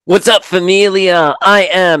What's up, familia? I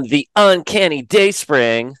am the uncanny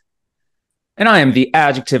Dayspring. And I am the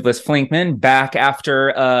adjectiveless Flinkman, back after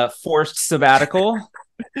a forced sabbatical.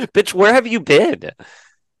 Bitch, where have you been?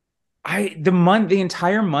 The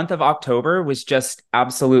entire month of October was just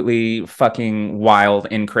absolutely fucking wild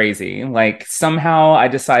and crazy. Like somehow I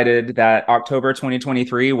decided that October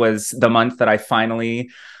 2023 was the month that I finally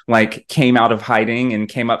came out of hiding and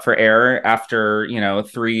came up for air after,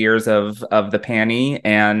 3 years of the panty.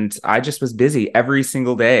 And I just was busy every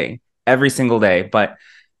single day, every single day. But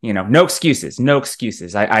no excuses, no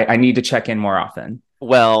excuses. I need to check in more often.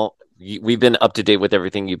 Well, we've been up to date with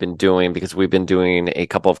everything you've been doing because we've been doing a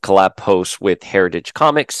couple of collab posts with Heritage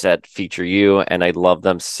Comics that feature you, and I love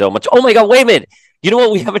them so much. Oh my God, wait a minute. You know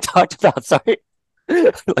what we haven't talked about? Sorry.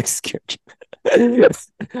 Scared you.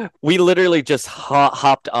 We literally just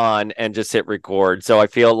hopped on and just hit record. So I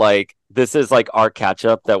feel like this is like our catch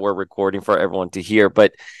up that we're recording for everyone to hear.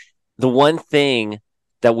 But the one thing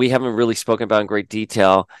that we haven't really spoken about in great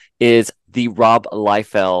detail is the Rob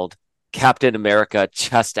Liefeld Captain America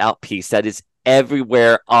chest out piece that is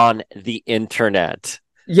everywhere on the internet.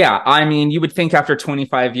 Yeah, I mean, you would think after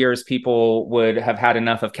 25 years, people would have had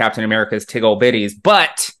enough of Captain America's tiggle bitties,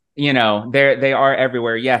 but they are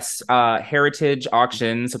everywhere. Yes, Heritage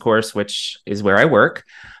Auctions, of course, which is where I work.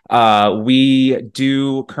 We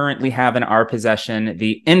do currently have in our possession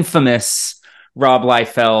the infamous Rob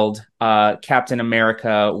Liefeld Captain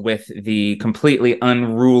America with the completely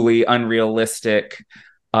unruly, unrealistic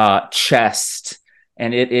chest.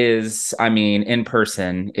 And it is, I mean, in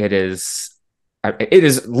person, it is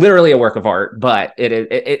literally a work of art, but it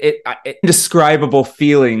is indescribable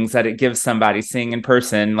feelings that it gives somebody seeing in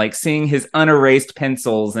person, like seeing his unerased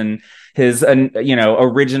pencils and his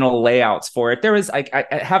original layouts for it. There was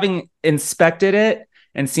having inspected it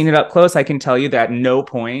and seen it up close, I can tell you that no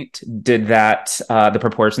point did that the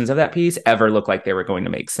proportions of that piece ever look like they were going to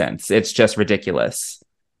make sense. It's just ridiculous.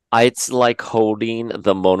 It's like holding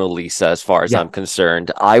the Mona Lisa as far as Yeah. I'm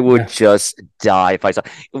concerned. I would just die if I saw.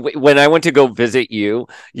 When I went to go visit you,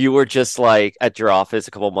 you were just like at your office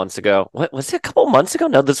a couple months ago. What was it, a couple months ago?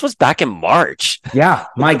 No, this was back in March. Yeah.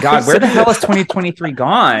 My God, where the hell is 2023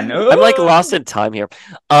 gone? I'm like lost in time here.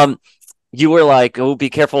 You were like, "Oh, be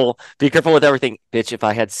careful with everything, bitch." If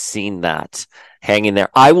I had seen that hanging there,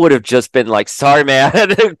 I would have just been like, "Sorry,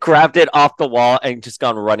 man," grabbed it off the wall and just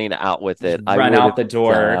gone running out with it. Run out the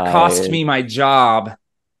door. Died. Cost me my job.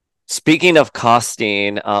 Speaking of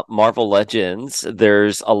costing, Marvel Legends,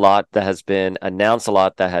 there's a lot that has been announced, a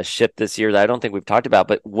lot that has shipped this year that I don't think we've talked about.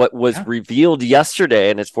 But what was revealed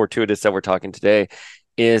yesterday, and it's fortuitous that we're talking today,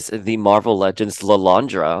 is the Marvel Legends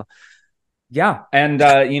Lalandra. Yeah, and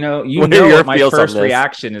what my first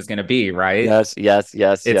reaction is going to be, right? Yes.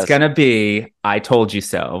 It's going to be, I told you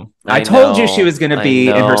so. I told you she was going to be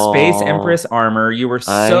in her Space Empress armor. You were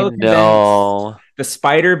so convinced. The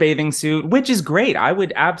spider bathing suit, which is great. I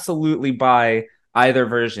would absolutely buy either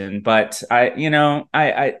version, but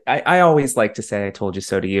I always like to say I told you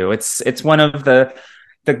so to you. It's one of the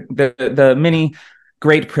many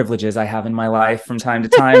great privileges I have in my life from time to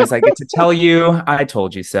time is I get to tell you, I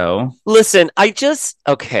told you so. Listen,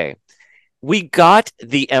 okay. We got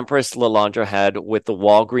the Empress Lalandra head with the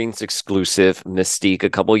Walgreens exclusive Mystique a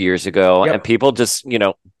couple years ago, and people just,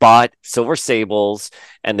 bought Silver Sables,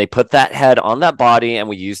 and they put that head on that body, and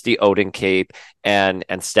we used the Odin cape and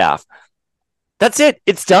staff. That's it.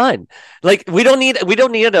 It's done. Like we don't need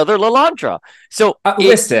another Lalandra. So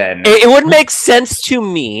listen, it would make sense to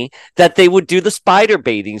me that they would do the spider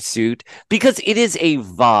bathing suit because it is a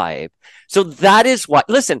vibe. So that is why.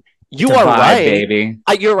 Listen, you are right, baby.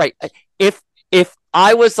 You're right. If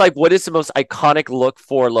I was like, what is the most iconic look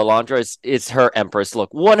for Lalandra? Is her Empress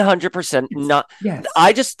look 100% not? Yes.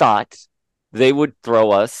 I just thought they would throw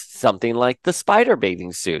us something like the spider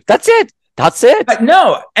bathing suit. That's it. That's it.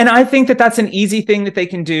 No, and I think that that's an easy thing that they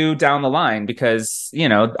can do down the line because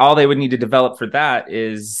all they would need to develop for that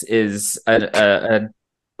is an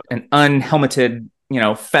unhelmeted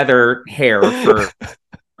feather hair for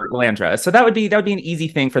Landra. So that would be an easy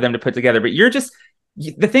thing for them to put together. But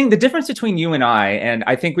the difference between you and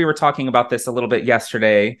I think we were talking about this a little bit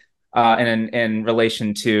yesterday. In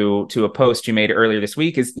relation to a post you made earlier this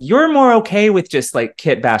week, is you're more okay with just like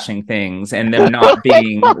kit bashing things and them not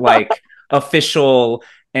being like official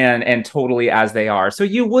and totally as they are. So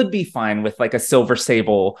you would be fine with like a Silver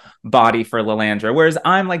Sable body for Lalandra, whereas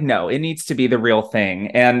I'm like, no, it needs to be the real thing.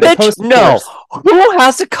 And the post, who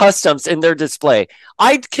has the customs in their display?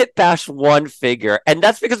 I'd kit bash one figure, and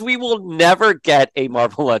that's because we will never get a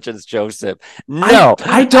Marvel Legends Joseph. No,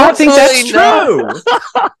 I don't think that's true.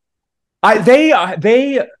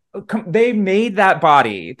 They they made that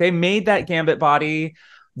body. They made that Gambit body.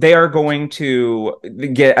 They are going to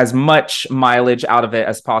get as much mileage out of it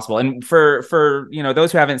as possible. And for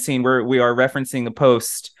those who haven't seen, we are referencing the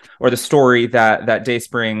post or the story that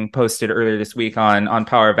Dayspring posted earlier this week on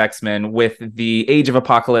Power of X-Men with the Age of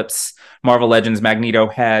Apocalypse Marvel Legends Magneto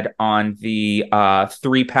head on the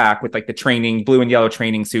 3-pack with like the training blue and yellow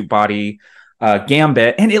training suit body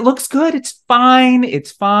Gambit, and it looks good. It's fine.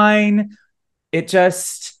 It's fine. It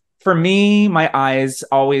just, for me, my eyes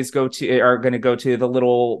always are going to go to the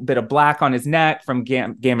little bit of black on his neck from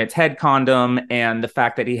Gambit's head condom, and the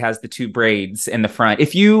fact that he has the 2 braids in the front.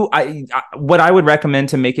 What I would recommend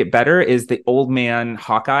to make it better is the old man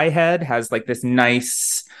Hawkeye head has like this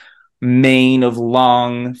nice mane of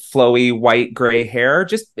long, flowy, white, gray hair.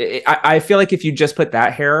 I feel like if you just pop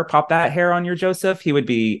that hair on your Joseph, he would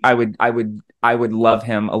be. I would love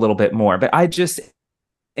him a little bit more. But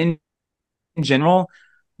in general,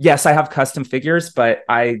 yes, I have custom figures, but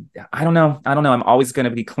I don't know. I'm always going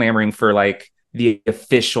to be clamoring for like the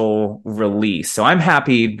official release. So I'm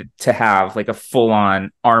happy to have like a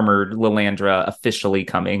full-on armored Lilandra officially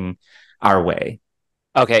coming our way.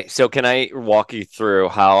 Okay, so can I walk you through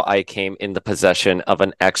how I came in the possession of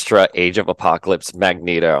an extra Age of Apocalypse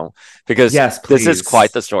Magneto? Because Yes, this is please.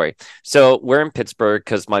 quite the story. So we're in Pittsburgh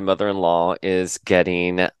because my mother-in-law is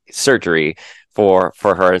getting surgery for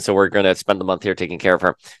her, and so we're going to spend the month here taking care of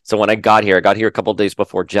her. So when I got here a couple of days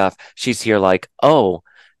before Jeff. She's here like, oh,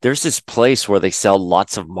 there's this place where they sell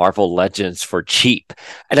lots of Marvel Legends for cheap.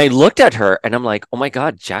 And I looked at her and I'm like, oh my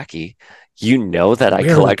God, Jackie, you know that I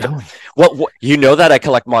Where are we collect going? what you know that I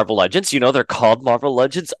collect Marvel Legends. You know they're called Marvel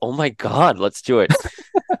Legends. Oh my God, let's do it.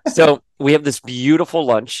 So we have this beautiful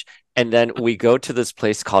lunch, and then we go to this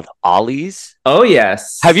place called Ollie's. Oh Have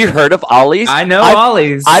yes, you heard of Ollie's? I know I've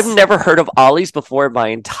Ollie's. never heard of Ollie's before in my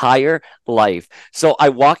entire life. So I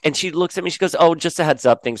walk and she looks at me, she goes, oh, just a heads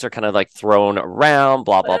up, things are kind of like thrown around,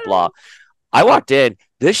 blah, blah, blah. I walked in.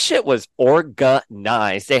 This shit was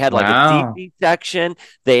organized. They had like a Wow. DC section,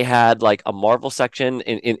 they had like a Marvel section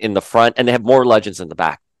in the front, and they have more legends in the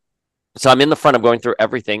back. So I'm in the front, I'm going through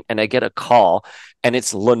everything, and I get a call, and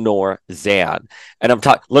it's Lenore Zan. And I'm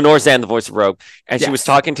talking Lenore Zan, the voice of Rogue. And she was Yes.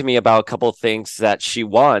 talking to me about a couple of things that she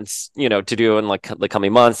wants, to do in like the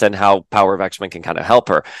coming months and how Power of X-Men can kind of help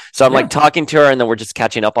her. So I'm like Yeah. talking to her, and then we're just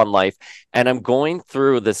catching up on life. And I'm going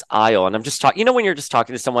through this aisle, and I'm just talking, when you're just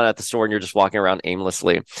talking to someone at the store and you're just walking around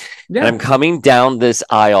aimlessly. And Yeah. I'm coming down this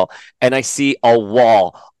aisle, and I see a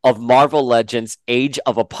wall of Marvel Legends Age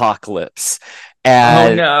of Apocalypse. Oh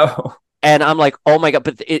And no. and I'm like, oh my God,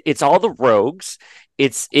 but it's all the rogues.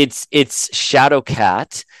 It's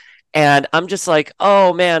Shadowcat. And I'm just like,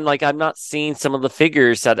 oh man, like I'm not seeing some of the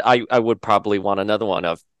figures that I would probably want another one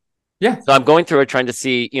of. Yeah. So I'm going through it trying to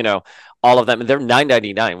see, all of them. And they're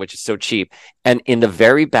 $9.99, which is so cheap. And in the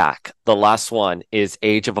very back, the last one is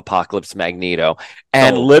Age of Apocalypse Magneto.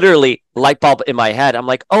 And Sold. literally, light bulb in my head, I'm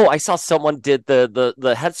like, oh, I saw someone did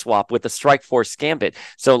the head swap with the Strike Force Gambit.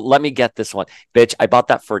 So let me get this one. Bitch, I bought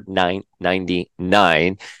that for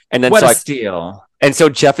 $9.99. And then What so a I steal. and so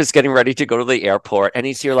Jeff is getting ready to go to the airport, and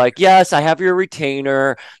he's here like, yes, I have your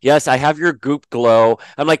retainer. Yes, I have your goop glow.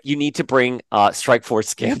 I'm like, you need to bring Strike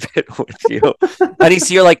Force Gambit with you. And he's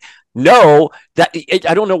here like, no,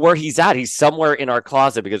 I don't know where he's at. He's somewhere in our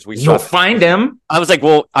closet because we You'll saw. find him. I was like,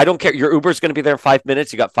 well, I don't care. Your Uber's going to be there in 5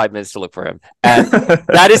 minutes. You got 5 minutes to look for him. And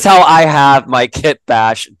that is how I have my Kit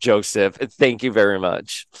Bash Joseph. Thank you very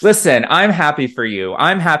much. Listen, I'm happy for you.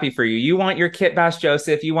 I'm happy for you. You want your Kit Bash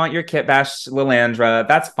Joseph, you want your Kit Bash Lilandra.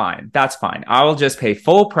 That's fine. That's fine. I will just pay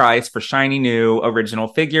full price for shiny new original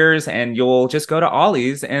figures, and you'll just go to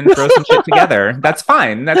Ollie's and throw some shit together. That's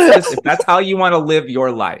fine. If that's how you want to live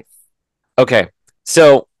your life. Okay.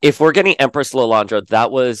 So if we're getting Empress Lilandra,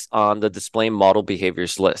 that was on the display model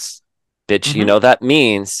behaviors list. Bitch, Mm-hmm. that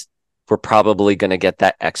means we're probably going to get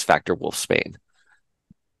that X Factor Wolfsbane.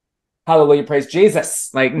 Hallelujah, praise Jesus.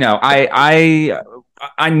 Like, no, I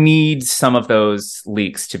need some of those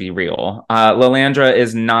leaks to be real. Lilandra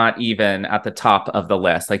is not even at the top of the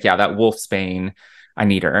list. Like, yeah, that Wolfsbane, I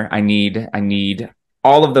need her. I need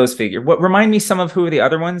all of those figures. What remind me some of who the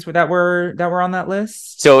other ones that were on that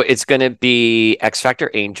list? So it's going to be X Factor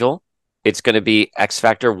Angel. It's going to be X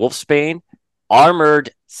Factor Wolfsbane, Armored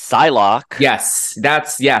Psylocke. Yes.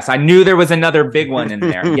 I knew there was another big one in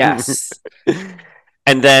there. Yes.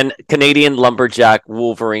 And then Canadian Lumberjack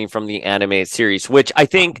Wolverine from the animated series, which I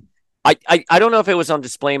think I don't know if it was on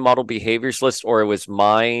display model behaviors list or it was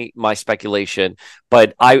my speculation,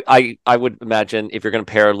 but I would imagine if you're going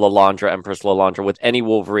to pair Lilandra, Empress Lilandra with any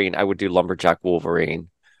Wolverine, I would do Lumberjack Wolverine.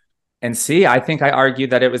 And see, I think I argued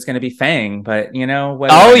that it was going to be Fang, but what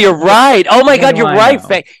do Oh, I you're know? right. Oh my What God, do you're I right.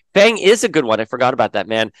 know? Fang is a good one. I forgot about that,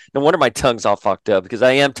 man. No wonder my tongue's all fucked up because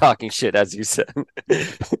I am talking shit, as you said.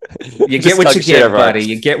 You get Just what you talking shit give, everywhere. buddy.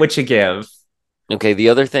 You get what you give. Okay, the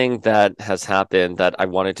other thing that has happened that I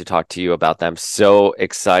wanted to talk to you about that I'm so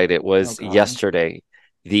excited Oh was God. yesterday,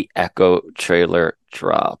 the Echo trailer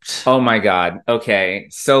dropped. Oh my God. Okay.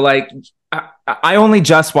 So like I only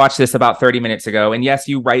just watched this about 30 minutes ago. And yes,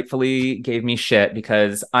 you rightfully gave me shit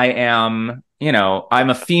because I'm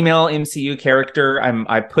a female MCU character.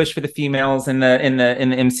 I push for the females in the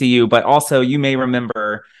MCU, but also you may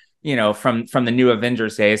remember, from the new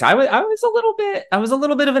Avengers days, I was a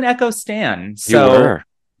little bit of an Echo stan. You So were.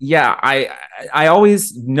 yeah, I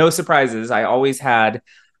always, no surprises. I always had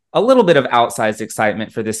a little bit of outsized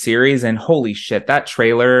excitement for this series, and holy shit, that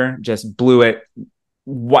trailer just blew it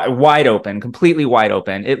wide open, completely wide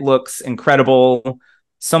open. It looks incredible,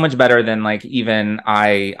 so much better than like even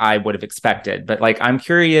I would have expected. But like, I'm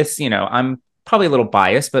curious. I'm probably a little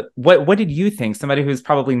biased, but what did you think? Somebody who's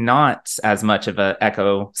probably not as much of a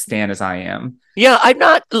Echo stan as I am. Yeah,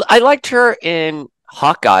 I liked her in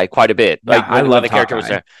Hawkeye quite a bit. Yeah, Like I when the loved character was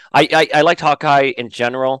Hawkeye. there. I liked Hawkeye in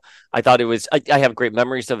general. I thought it was I have great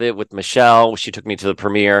memories of it with Michelle. She took me to the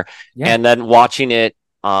premiere Yeah. and then watching it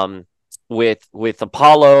with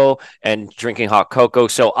Apollo and drinking hot cocoa.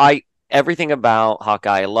 So I everything about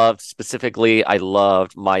Hawkeye I loved. Specifically, I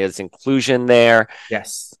loved Maya's inclusion there.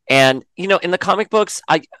 Yes. And in the comic books,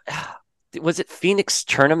 I was it Phoenix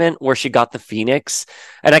Tournament where she got the Phoenix,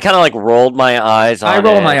 and I kind of like rolled my eyes I on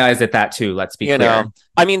roll it. my eyes at that too. Let's be clear.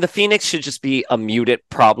 I mean, the Phoenix should just be a muted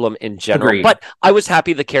problem in general. Agreed. But I was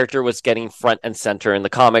happy the character was getting front and center in the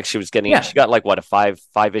comics. Yeah. She got like what a five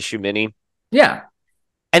issue mini, Yeah.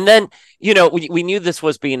 and then we knew this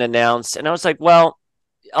was being announced, and I was like, well,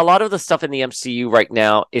 a lot of the stuff in the MCU right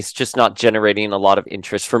now is just not generating a lot of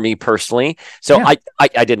interest for me personally. So Yeah.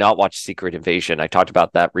 I did not watch Secret Invasion. I talked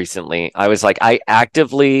about that recently. I was like, I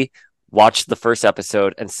actively watched the first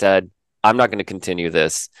episode and said, I'm not going to continue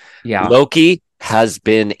this. Yeah. Loki has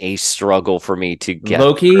been a struggle for me to get through.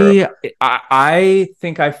 Loki, I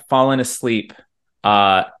think I've fallen asleep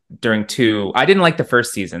uh during two. I didn't like the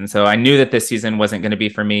first season, so I knew that this season wasn't going to be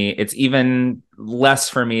for me. It's even less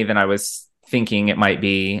for me than I was thinking it might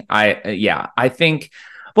be. Yeah, I think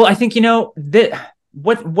that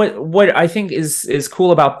what I think is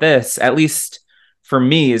cool about this, at least for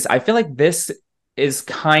me, is I feel like this is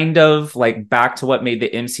kind of like back to what made the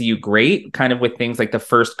MCU great, kind of with things like the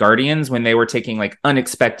first Guardians, when they were taking like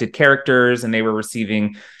unexpected characters and they were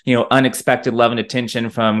receiving, unexpected love and attention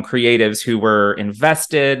from creatives who were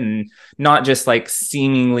invested, and not just like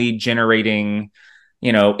seemingly generating,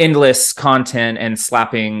 endless content and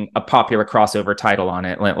slapping a popular crossover title on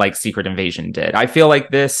it like Secret Invasion did. I feel like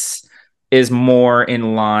this is more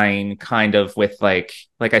in line kind of with like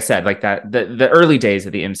I said, like that the early days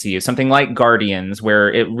of the MCU, something like Guardians,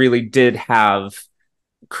 where it really did have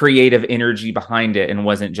creative energy behind it and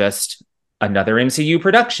wasn't just another MCU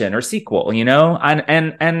production or sequel,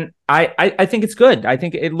 and I think it's good. I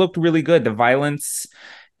think it looked really good. The violence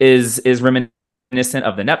is reminiscent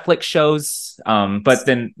of the Netflix shows, but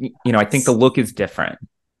then I think the look is different.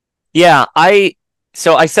 Yeah,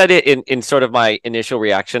 so I said it in sort of my initial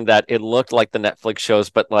reaction that it looked like the Netflix shows,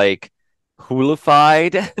 but like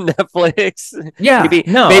Hulufied Netflix. Yeah,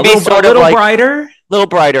 no, Maybe sort a of little like brighter. little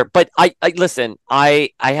brighter. But I listen, I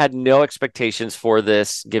had no expectations for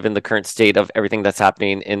this given the current state of everything that's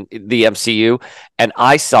happening in the MCU. And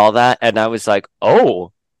I saw that and I was like,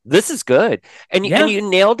 oh, this is good. And Yeah, you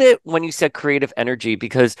nailed it when you said creative energy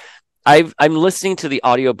because I'm listening to the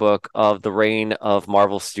audiobook of The Reign of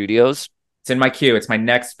Marvel Studios. it's in my queue. It's my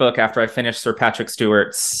next book after I finish Sir Patrick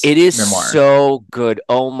Stewart's It is memoir. so good.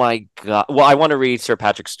 Oh my God. Well, I want to read Sir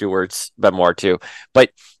Patrick Stewart's memoir too. But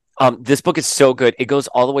this book is so good. It goes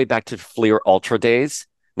all the way back to Fleer Ultra days.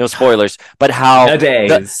 No spoilers, but how The the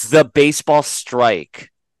days. the baseball strike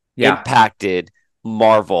Yeah. impacted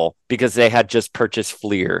Marvel because they had just purchased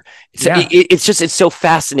Fleer. So Yeah. it's so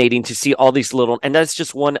fascinating to see all these little, and that's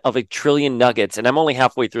just one of a trillion nuggets. And I'm only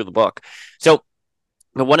halfway through the book. So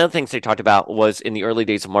but one of the things they talked about was in the early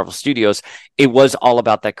days of Marvel Studios, it was all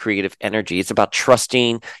about that creative energy. It's about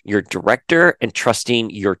trusting your director and trusting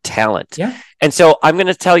your talent. Yeah. And so I'm going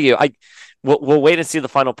to tell you, we'll wait and see the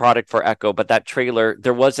final product for Echo, but that trailer,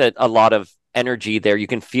 there was a lot of energy there. You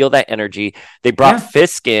can feel that energy. They brought Yeah.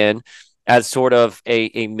 Fisk in as sort of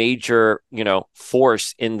a major,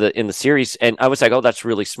 force in the series. And I was like, oh, that's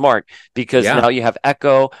really smart because Yeah. now you have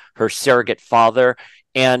Echo, her surrogate father,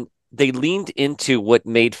 and they leaned into what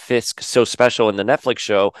made Fisk so special in the Netflix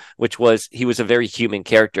show, which was he was a very human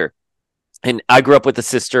character. And I grew up with a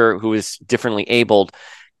sister who is differently abled.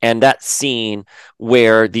 And that scene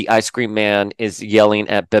where the ice cream man is yelling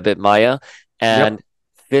at Bebet Maya Yep. and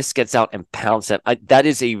Fisk gets out and pounds him. That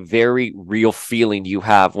is a very real feeling you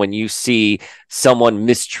have when you see someone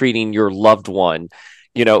mistreating your loved one,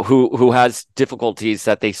 who has difficulties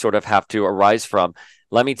that they sort of have to arise from.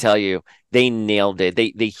 Let me tell you, they nailed it.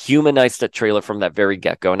 They humanized the trailer from that very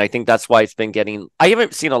get go, and I think that's why it's been getting. I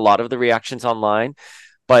haven't seen a lot of the reactions online,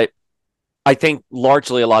 but I think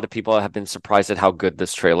largely a lot of people have been surprised at how good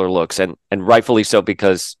this trailer looks, and rightfully so,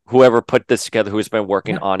 because whoever put this together, who's been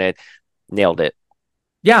working Yeah. on it, nailed it.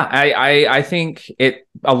 Yeah, I think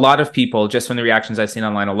a lot of people, just from the reactions I've seen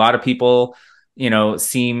online, a lot of people,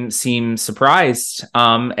 seem surprised.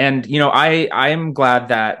 And I am glad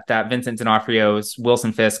that Vincent D'Onofrio's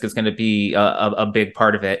Wilson Fisk is going to be a big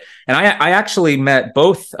part of it. And I actually met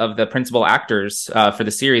both of the principal actors for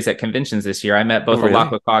the series at conventions this year. I met Oh, both really?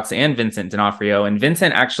 Alakwa Cox and Vincent D'Onofrio, and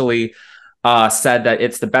Vincent actually said that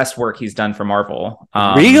it's the best work he's done for Marvel.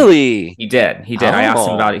 Really? He did. He did. I asked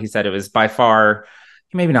him about Oh. it. He said it was by far,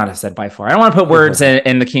 he maybe not have said by far. I don't want to put words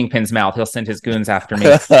in the Kingpin's mouth. He'll send his goons after me.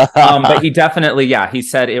 But he definitely, yeah, he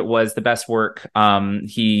said it was the best work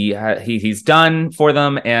he's done for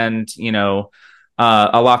them. And,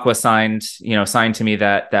 Alakwa signed to me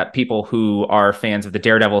that people who are fans of the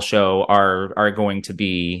Daredevil show are going to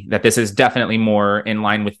be, that this is definitely more in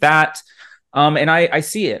line with that. And I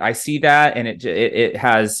see it. I see that, and it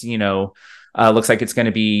has, looks like it's going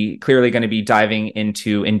to be clearly going to be diving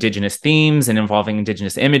into indigenous themes and involving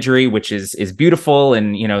indigenous imagery, which is beautiful,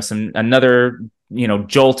 and some another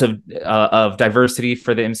jolt of diversity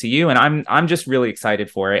for the MCU. And I'm just really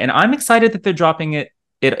excited for it, and I'm excited that they're dropping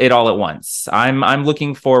it all at once. I'm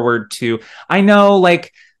looking forward to. I know,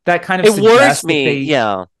 like, that kind of It worries suggests that me. they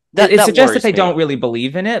Yeah. it That suggests that worries they me. don't really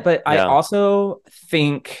believe in it, but I Yeah. also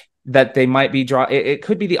think that they might be it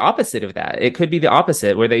could be the opposite of that. It could be the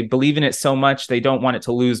opposite, where they believe in it so much they don't want it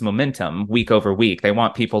to lose momentum week over week. They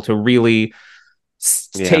want people to really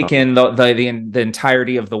Yeah. take in the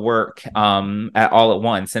entirety of the work at all at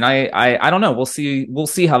once. And I don't know. We'll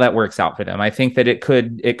see how that works out for them. I think that it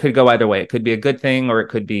could go either way. It could be a good thing, or it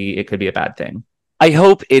could be a bad thing. I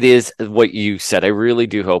hope it is what you said. I really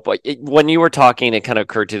do hope. When you were talking, it kind of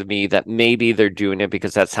occurred to me that maybe they're doing it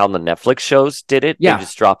because that's how the Netflix shows did it. They Yeah.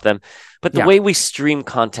 just dropped them. But the Yeah. way we stream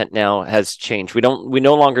content now has changed. We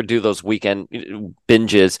no longer do those weekend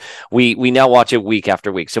binges. We now watch it week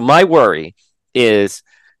after week. So my worry is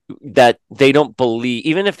that they don't believe,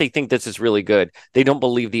 even if they think this is really good, they don't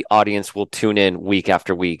believe the audience will tune in week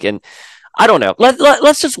after week. And I don't know.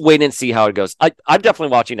 Let's just wait and see how it goes. I'm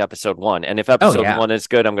definitely watching episode one, and if Oh episode yeah. one is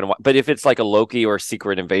good, I'm gonna watch. But if it's like a Loki or a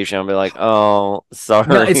Secret Invasion, I'll be like, oh, No, it's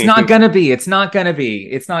sorry. not gonna be. It's not gonna be.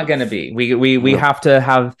 It's not gonna be. We have to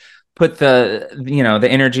have put the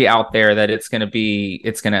energy out there that it's gonna be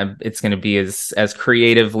as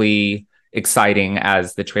creatively exciting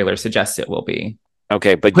as the trailer suggests it will be.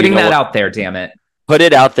 Okay, but you Putting know that what? out there, damn it. Put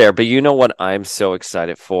it out there. But you know what? I'm so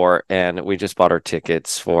excited for, and we just bought our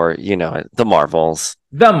tickets for the Marvels.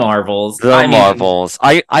 The Marvels. The I mean, Marvels.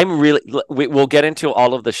 I'm really. We'll get into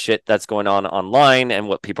all of the shit that's going on online and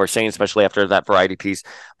what people are saying, especially after that Variety piece.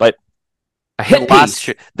 But a hit piece.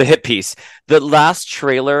 the hit piece, the last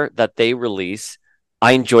trailer that they released,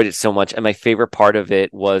 I enjoyed it so much, and my favorite part of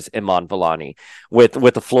it was Iman Vellani with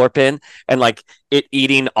the floor pin and like it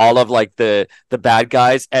eating all of like the bad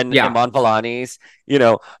guys, and Yeah. Iman Vellani's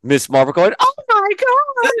Miss Marvel going, oh my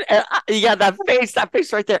god, and yeah, that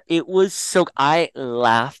face right there, it was so, I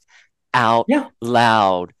laughed out Yeah.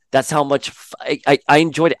 loud. That's how much I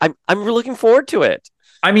enjoyed it. I'm really looking forward to it.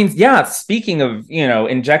 I mean, yeah, speaking of,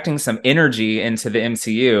 injecting some energy into the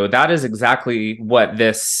MCU, that is exactly what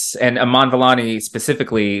this, and Aman Vellani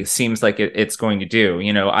specifically, seems like it's going to do.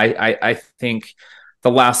 I think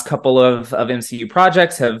the last couple of MCU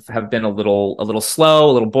projects have been a little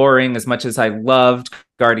slow, a little boring. As much as I loved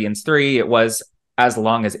Guardians 3, it was as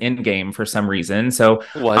long as Endgame for some reason. So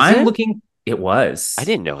Was I'm it? looking, it I was.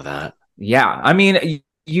 didn't know that. Yeah, I mean,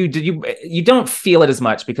 you don't feel it as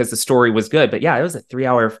much because the story was good, but yeah, it was a 3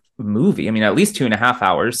 hour movie. I mean, at least 2.5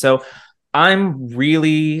 hours. So I'm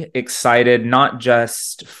really excited, not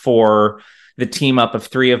just for the team up of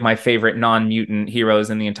three of my favorite non-mutant heroes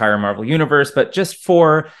in the entire Marvel universe, but just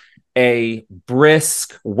for a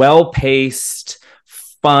brisk, well-paced,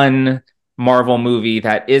 fun Marvel movie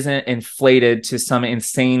that isn't inflated to some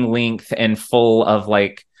insane length and full of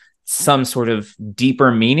like some sort of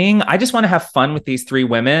deeper meaning. I just want to have fun with these three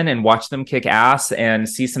women and watch them kick ass and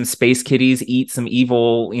see some space kitties eat some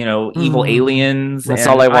evil Mm. aliens. That's And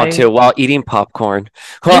all I want to while eating popcorn.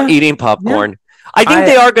 While yeah, eating yeah. popcorn. I think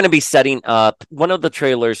they are going to be setting up. One of the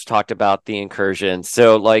trailers talked about the incursion,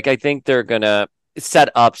 so like I think they're going to set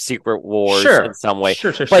up Secret Wars in Sure, some way.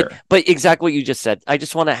 sure, sure, But sure. but exactly what you just said. I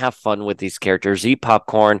just want to have fun with these characters, eat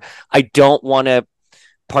popcorn. I don't want to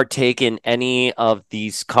partake in any of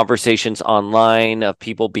these conversations online of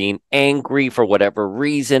people being angry for whatever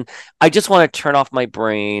reason. I just want to turn off my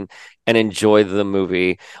brain and enjoy the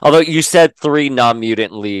movie. Although you said three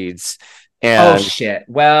non-mutant leads, Oh and shit.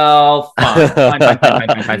 Well, fine, fine, fine, fine, fine,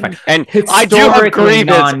 fine, fine, fine. and I do have Historically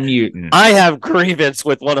grievance. non-mutant. I have grievance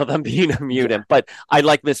with one of them being a Yeah. mutant, but I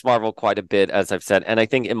like Miss Marvel quite a bit, as I've said, and I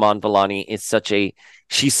think Iman Vellani is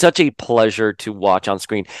she's such a pleasure to watch on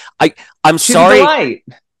screen. I'm She's a sorry delight.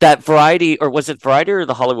 that Variety, or was it Variety or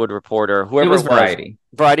the Hollywood Reporter, It whoever was it was, Variety.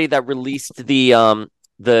 Variety that released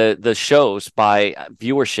the shows by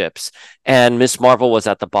viewerships, and Miss Marvel was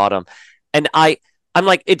at the bottom, and I'm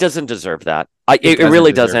like, it doesn't deserve that. It It doesn't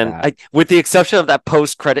really deserve doesn't. that. With the exception of that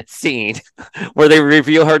post-credit scene where they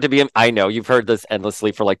reveal her to be. I know you've heard this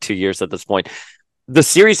endlessly for like 2 years at this point. The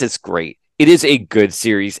series is great. It is a good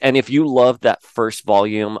series, and if you love that first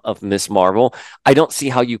volume of Miss Marvel, I don't see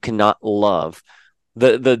how you cannot love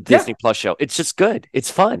the Yeah. Disney Plus show. It's just good. It's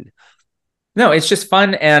fun. No, it's just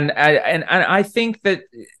fun, and I think that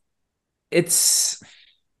it's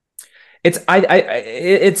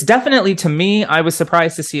it's definitely, to me, I was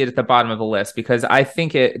surprised to see it at the bottom of the list because I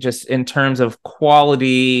think it just, in terms of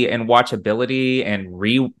quality and watchability and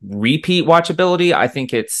repeat watchability, I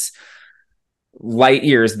think it's light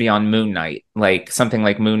years beyond Moon Knight, like something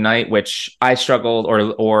like Moon Knight, which I struggled,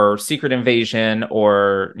 or Secret Invasion,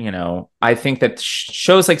 or I think that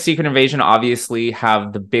shows like Secret Invasion obviously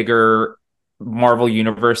have the bigger Marvel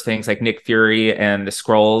Universe things like Nick Fury and the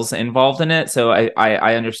Skrulls involved in it. So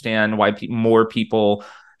I understand why more people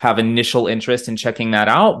have initial interest in checking that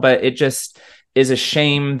out, but it just is a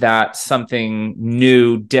shame that something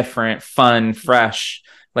new, different, fun, fresh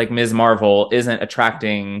like Ms. Marvel isn't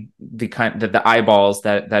attracting the eyeballs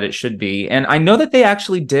that it should be. And I know that they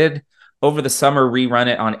actually did over the summer rerun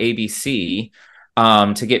it on ABC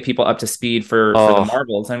to get people up to speed for the Oh,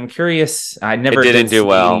 Marvels. I'm curious. I it never didn't did do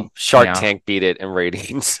well. see. Shark Yeah. Tank beat it in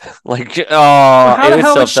ratings. Like, Well, oh, how it the was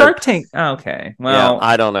hell so is upset. Shark Tank? Oh, okay. Yeah, Well,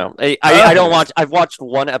 I don't know. I don't uh, watch. I've watched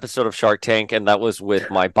one episode of Shark Tank, and that was with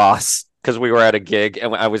my boss because we were at a gig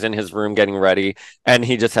and I was in his room getting ready, and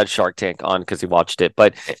he just had Shark Tank on because he watched it.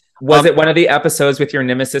 But was it one of the episodes with your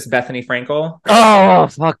nemesis Bethany Frankel? oh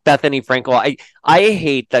fuck, Bethany Frankel. I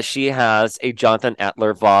hate that she has a Jonathan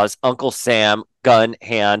Atler vase, Uncle Sam gun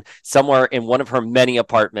hand somewhere in one of her many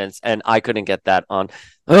apartments, and I couldn't get that on.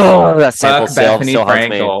 Oh, that sample Fuck sale Bethany still haunts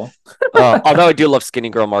me. Frankel. Although I do love Skinny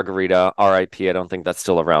Girl Margarita, R.I.P. I don't think that's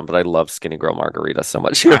still around, but I love Skinny Girl Margarita so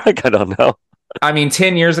much. Like I don't know. I mean,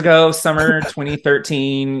 10 years ago, summer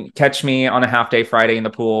 2013, catch me on a half day Friday in the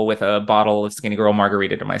pool with a bottle of Skinny Girl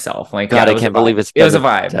Margarita to myself. Like, yeah, God, it I was a can't believe vibe. it's It been was a a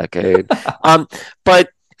vibe. decade. But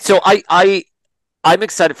so I'm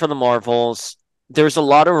excited for the Marvels. There's a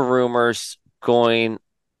lot of rumors going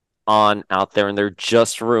on out there, and they're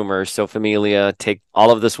just rumors. So Familia, take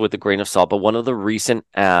all of this with a grain of salt. But one of the recent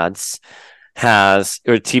ads has,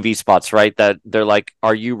 or TV spots, right? That they're like,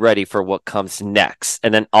 "Are you ready for what comes next?"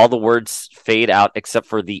 And then all the words fade out except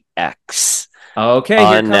for the X Okay, here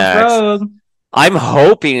on comes next. Rogue. I'm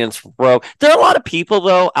hoping it's Rogue. There are a lot of people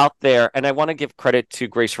though out there, and I want to give credit to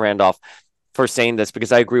Grace Randolph for saying this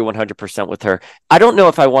because I agree 100% with her. I don't know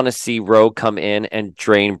if I want to see Rogue come in and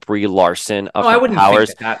drain Brie Larson Oh, of I her wouldn't think powers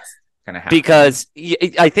that that's going to happen. because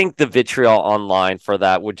I think the vitriol online for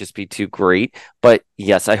that would just be too great. But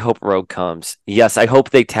yes, I hope Rogue comes. Yes, I hope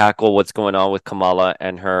they tackle what's going on with Kamala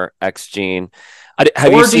and her ex gene.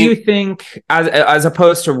 Have you Or do seen? you think, as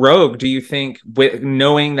opposed to Rogue, do you think, with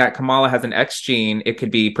knowing that Kamala has an X gene, it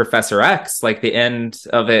could be Professor X? Like the end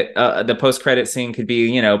of it, the post credit scene could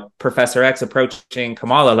be, Professor X approaching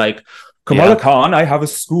Kamala, like, Kamala Yeah. Khan, I have a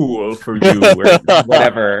school for you, or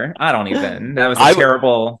whatever. I don't even. That was a I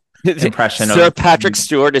terrible impression Sir of. Patrick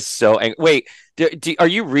Stewart is so angry. Wait, are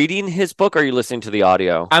you reading his book or are you listening to the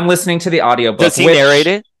audio? I'm listening to the Does audiobook, he narrate which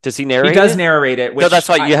it? Does he he narrate does it? narrate it, So which that's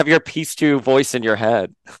why you have your Peace 2 voice in your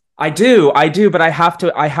head. I do, but I have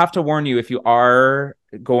to warn you, if you are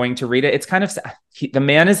going to read it, it's kind of the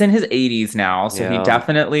man is in his 80s now, so he Yeah.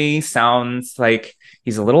 definitely sounds like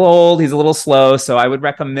he's a little old, he's a little slow, so I would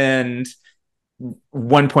recommend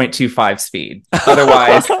 1.25 speed.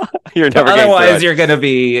 Otherwise, You're never getting through it.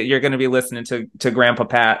 you're gonna be listening to Grandpa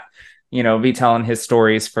Pat, be telling his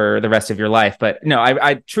stories for the rest of your life. But no,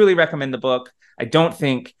 I truly recommend the book. I don't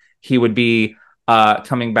think he would be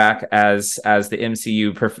coming back as the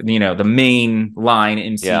MCU, the main line Yeah.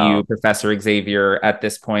 MCU Professor Xavier at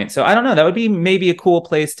this point. So I don't know. That would be maybe a cool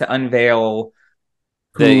place to unveil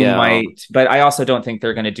who Yeah. might, but I also don't think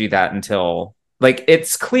they're going to do that until like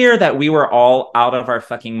it's clear that we were all out of our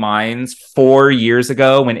fucking minds 4 years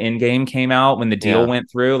ago when Endgame came out, when the deal Yeah.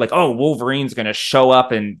 went through. Like, oh, Wolverine's going to show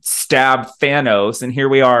up and stab Thanos, and here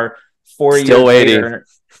we are four Still years waiting. later.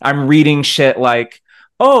 I'm reading shit like,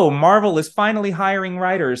 oh, Marvel is finally hiring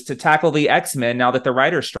writers to tackle the X-Men now that the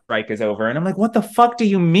writer strike is over. And I'm like, what the fuck do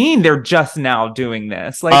you mean they're just now doing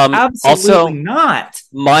this? Like, absolutely Also, not.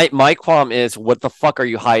 my qualm is, what the fuck are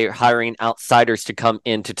you hiring outsiders to come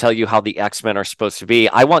in to tell you how the X-Men are supposed to be?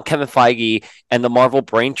 I want Kevin Feige and the Marvel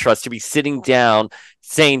Brain Trust to be sitting down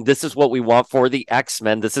saying, this is what we want for the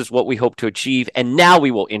X-Men, this is what we hope to achieve, and now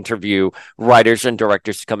we will interview writers and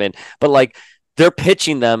directors to come in. But like, they're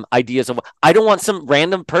pitching them ideas of, I don't want some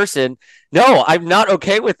random person. No, I'm not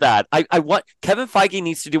okay with that. I want Kevin Feige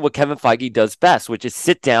needs to do what Kevin Feige does best, which is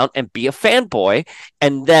sit down and be a fanboy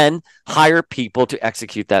and then hire people to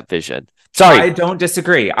execute that vision. Sorry. I don't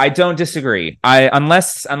disagree. I don't disagree. I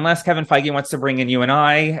unless Kevin Feige wants to bring in you and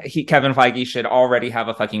Kevin Feige should already have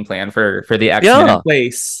a fucking plan for the X-Men in Yeah.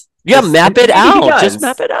 place. Yeah, map it Maybe he out. Just does.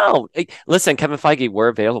 map it out. Hey, listen, Kevin Feige, we're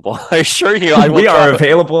available. I assure you, I will We are drop it.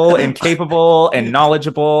 available and capable and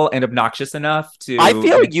knowledgeable and obnoxious enough I to.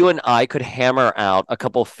 feel you and I could hammer out a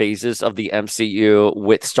couple phases of the MCU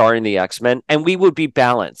with starring the X-Men, and we would be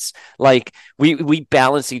balanced. Like we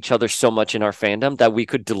balance each other so much in our fandom that we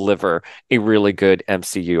could deliver a really good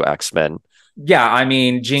MCU X-Men Yeah, I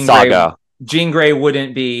mean, saga. Jean Grey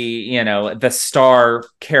wouldn't be, the star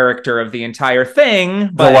character of the entire thing, The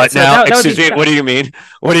but what so now? that would Excuse be me. What do you mean?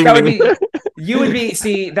 What do you that would mean? be you would be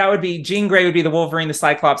see that would be Jean Grey would be the Wolverine, the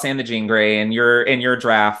Cyclops, and the Jean Grey in your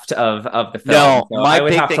draft of the film. No, So my I would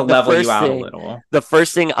big have to thing. level you out a little. The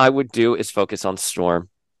first thing I would do is focus on Storm.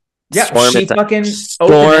 Yeah, Storm. she It's a fucking open it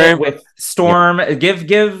Storm. with Yeah. Storm. Give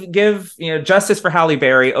justice for Halle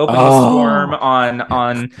Berry. Open with Storm Oh.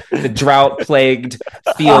 on the drought plagued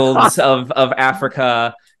fields of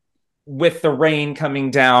Africa with the rain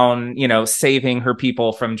coming down, saving her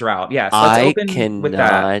people from drought. Yes, let's I open with that.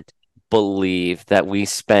 cannot believe that we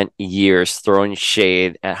spent years throwing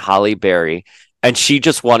shade at Halle Berry, and she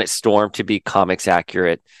just wanted Storm to be comics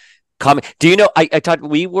accurate. Do you know? I thought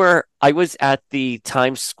I was at the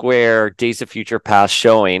Times Square Days of Future Past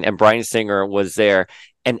showing, and Bryan Singer was there,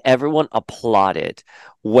 and everyone applauded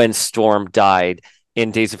when Storm died in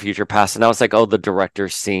Days of Future Past, and I was like, "Oh, the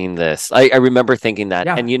director's seeing this." I remember thinking that,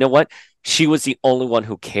 Yeah. and you know what? She was the only one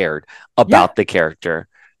who cared Yeah. about the character.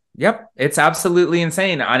 Yep. It's absolutely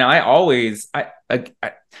insane. And I always I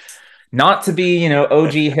not to be,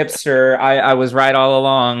 OG hipster. I was right all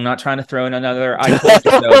along, not trying to throw in another I told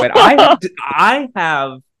you so, but I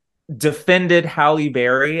have defended Halle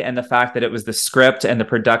Berry and the fact that it was the script and the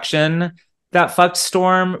production that fucked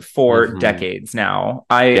Storm for Mhm. decades now.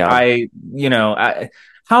 Yeah.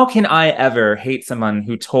 How can I ever hate someone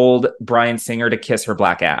who told Bryan Singer to kiss her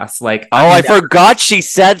black ass? Like Oh, I forgot she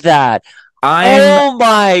said that. I'm Oh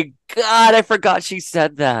my God, I forgot she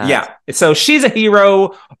said that. yeah. So she's a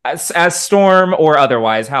hero as Storm or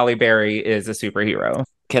otherwise. Halle Berry is a superhero.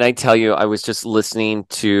 Can I tell you, I was just listening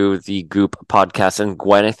to the Goop podcast, and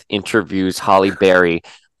Gwyneth interviews Holly Berry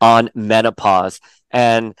on menopause.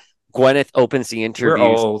 And Gwyneth opens the We're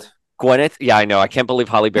interviews. old. Gwyneth, yeah, I know. I can't believe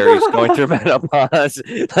Holly Berry is going through menopause.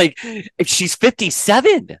 Like, she's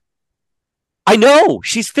 57. I know.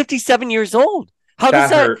 She's 57 years old.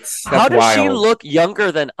 That hurts. How That's does she wild. look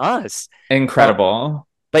younger than us? Incredible.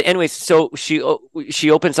 But anyways, so she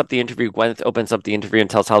opens up the interview. Gwyneth opens up the interview and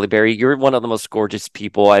tells Holly Berry, "You're one of the most gorgeous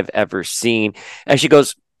people I've ever seen." And she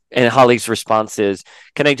goes, and Holly's response is,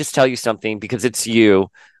 "Can I just tell you something? Because it's you.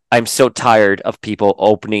 I'm so tired of people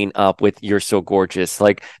opening up with 'you're so gorgeous.'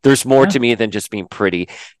 Like, there's more Yeah. to me than just being pretty."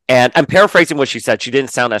 And I'm paraphrasing what she said. She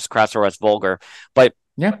didn't sound as crass or as vulgar, but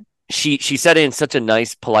Yeah. she said it in such a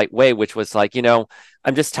nice, polite way, which was like,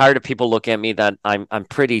 I'm just tired of people looking at me that I'm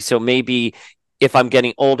pretty. So maybe if I'm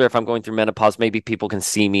getting older, if I'm going through menopause, maybe people can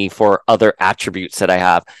see me for other attributes that I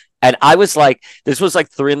have. And I was like, this was like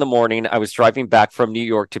 3 a.m. I was driving back from New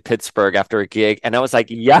York to Pittsburgh after a gig, and I was like,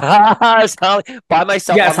 yes, Holly, by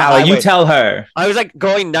myself Yes, on the Halle, you highway. tell her. I was like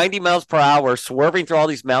going 90 miles per hour, swerving through all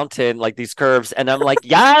these like these curves, and I'm like,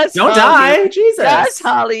 yes, Don't Holly, die. yes, Jesus.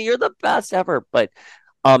 Holly, you're the best ever. But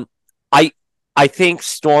um, I I think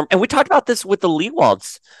Storm, and we talked about this with the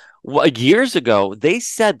Leewalds years ago. They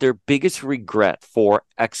said their biggest regret for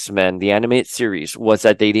X-Men, the animated series, was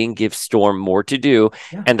that they didn't give Storm more to do,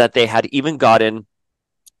 Yeah. and that they had even gotten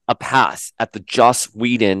a pass at the Joss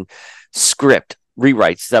Whedon script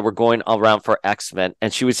rewrites that were going around for X-Men,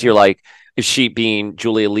 and she was here like, she being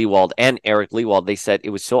Julia Leewald and Eric Leewald, they said it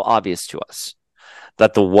was so obvious to us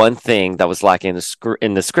that the one thing that was lacking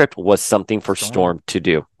in the script was something for Storm to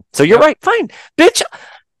do. So you're right. Fine, bitch.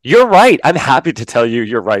 You're right. I'm happy to tell you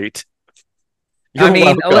you're right.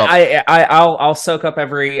 You're I'll soak up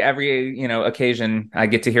every occasion I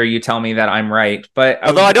get to hear you tell me that I'm right. But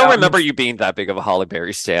although I don't remember you being that big of a Halle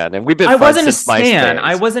Berry stan, and we've been. I wasn't a stan.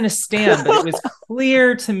 I wasn't a stan, but it was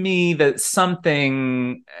clear to me that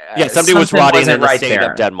something. Somebody was rotting in the state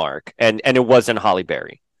of Denmark, and it wasn't Halle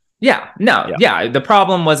Berry. The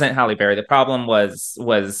problem wasn't Halle Berry. The problem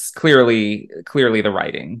was clearly the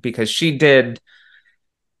writing, because she did.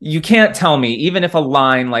 You can't tell me, even if a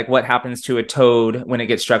line like what happens to a toad when it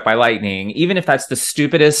gets struck by lightning, even if that's the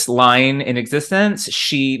stupidest line in existence,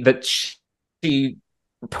 she was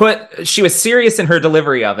serious in her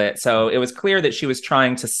delivery of it. So it was clear that she was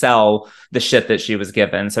trying to sell the shit that she was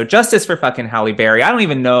given. So justice for fucking Halle Berry. I don't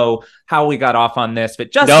even know how we got off on this,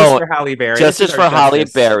 but justice for Halle Berry. Justice for Halle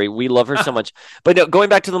Berry. We love her so much. But no, going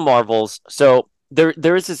back to the Marvels. So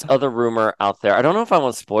there is this other rumor out there. I don't know if I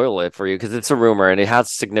want to spoil it for you, because it's a rumor and it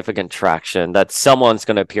has significant traction that someone's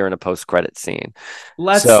going to appear in a post-credit scene.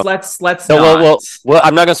 Let's not. Well,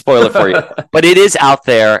 I'm not going to spoil it for you, but it is out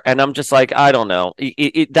there, and I'm just like, I don't know.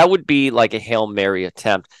 That would be like a Hail Mary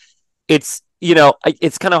attempt. It's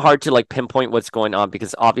it's kind of hard to like pinpoint what's going on,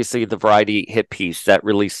 because obviously the Variety hit piece that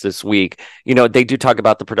released this week, they do talk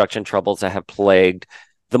about the production troubles that have plagued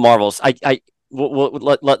the Marvels.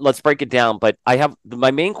 Let's break it down. But I have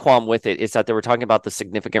my main qualm with it is that they were talking about the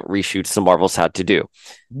significant reshoots the Marvels had to do,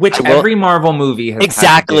 which every Marvel movie has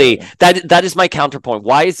exactly. That is my counterpoint.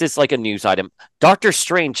 Why is this like a news item? Doctor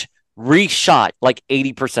Strange reshot like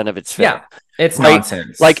 80% of its film. Yeah, it's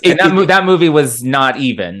nonsense. Like that movie was not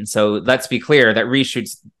even. So let's be clear that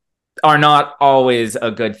reshoots are not always a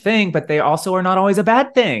good thing, but they also are not always a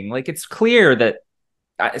bad thing. Like, it's clear that.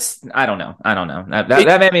 I don't know.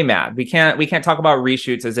 That made me mad. We can't talk about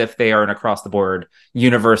reshoots as if they are an across the board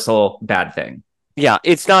universal bad thing. Yeah,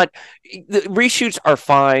 it's not. The reshoots are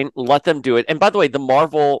fine. Let them do it. And by the way, the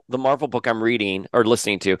Marvel book I'm reading or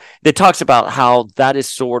listening to, that talks about how that is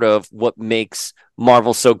sort of what makes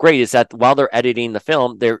Marvel so great, is that while they're editing the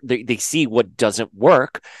film, they see what doesn't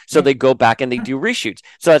work, so they go back and they do reshoots.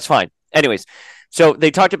 So that's fine. Anyways. So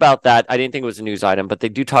they talked about that. I didn't think it was a news item, but they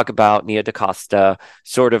do talk about Nia DaCosta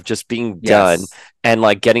sort of just being done and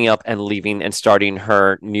like getting up and leaving and starting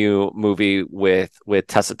her new movie with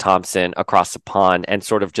Tessa Thompson across the pond, and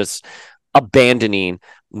sort of just abandoning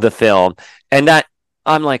the film. And that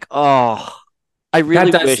I'm like, oh, I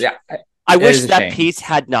really wish. Yeah. I wish that piece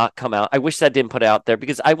had not come out. I wish that didn't put out there,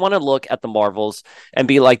 because I want to look at the Marvels and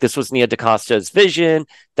be like, this was Nia DaCosta's vision.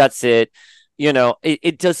 That's it.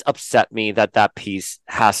 It does upset me that piece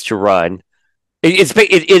has to run. It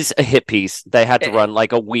is a hit piece. They had to run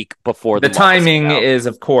like a week before the timing is,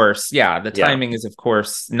 of course, timing is, of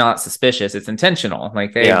course, not suspicious. It's intentional.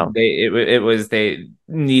 Like they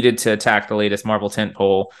needed to attack the latest Marvel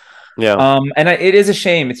tentpole. Yeah. It is a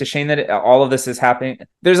shame. It's a shame that all of this is happening.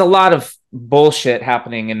 There's a lot of bullshit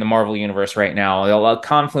happening in the Marvel universe right now, a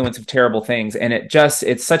confluence of terrible things. And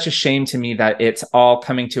it's such a shame to me that it's all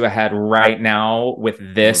coming to a head right now with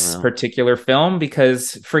this particular film,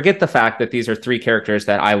 because forget the fact that these are three characters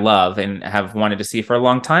that I love and have wanted to see for a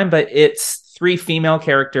long time, but it's three female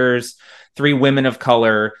characters, three women of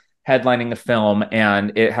color headlining the film,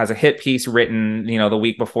 and it has a hit piece written, the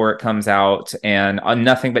week before it comes out, and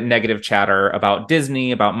nothing but negative chatter about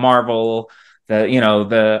Disney, about Marvel.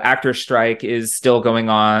 The actor strike is still going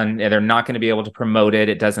on, and they're not going to be able to promote it.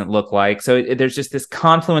 It doesn't look like. So there's just this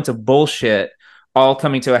confluence of bullshit all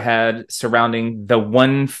coming to a head surrounding the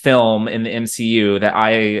one film in the MCU that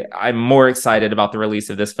I'm more excited about the release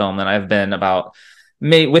of this film than I've been about,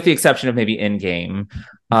 with the exception of maybe Endgame.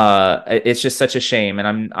 It's just such a shame,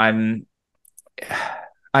 and I'm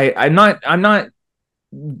not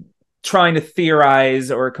trying to theorize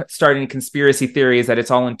or starting conspiracy theories that it's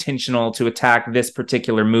all intentional to attack this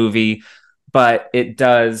particular movie, but it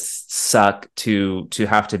does suck to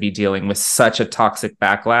have to be dealing with such a toxic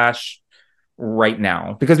backlash right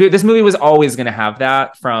now, because this movie was always going to have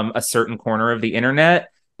that from a certain corner of the internet.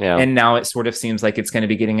 Yeah. And now it sort of seems like it's going to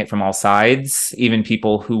be getting it from all sides, even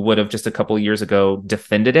people who would have just a couple of years ago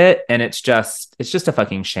defended it. And it's just a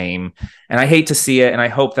fucking shame. And I hate to see it. And I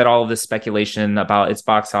hope that all of this speculation about its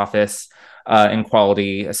box office and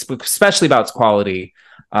quality, especially about its quality,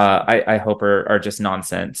 I hope are just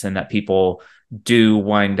nonsense, and that people do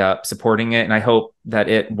wind up supporting it. And I hope that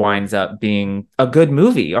it winds up being a good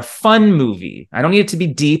movie, a fun movie. I don't need it to be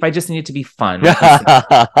deep. I just need it to be fun.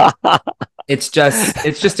 It's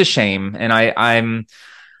just a shame. And I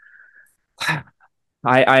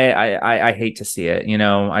hate to see it.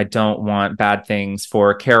 I don't want bad things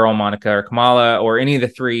for Carol, Monica, or Kamala, or any of the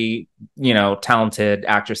three, talented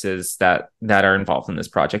actresses that are involved in this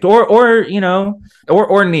project, or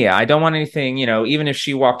Nia. I don't want anything, even if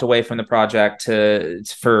she walked away from the project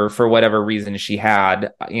for whatever reason she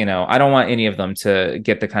had, I don't want any of them to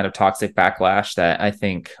get the kind of toxic backlash that I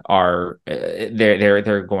think are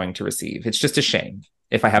they're going to receive. It's just a shame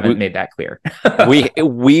if I haven't made that clear.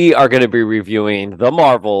 we are going to be reviewing the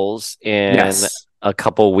Marvels in Yes. a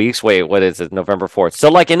couple weeks. Wait, what is it? November 4th.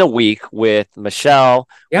 So like in a week with Michelle,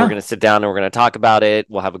 Yeah. we're going to sit down and we're going to talk about it.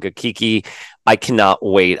 We'll have a good kiki. I cannot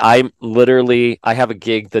wait. I have a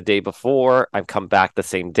gig the day before. I've come back the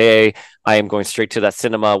same day. I am going straight to that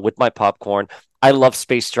cinema with my popcorn. I love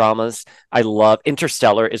space dramas. I love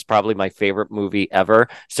Interstellar is probably my favorite movie ever.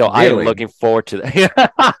 So I am looking forward to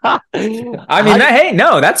that. I mean, hey,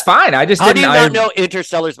 no, that's fine. I just how didn't. Do you not know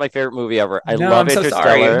Interstellar is my favorite movie ever? I love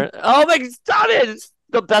Interstellar. So oh my God, it's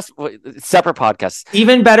the best. Separate podcast.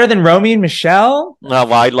 Even better than Romy and Michelle? No,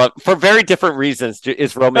 well, I love for very different reasons.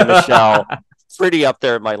 Is Romy and Michelle pretty up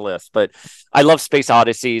there in my list? But I love Space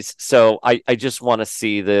Odysseys, so I just want to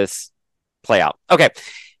see this play out. Okay.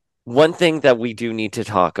 One thing that we do need to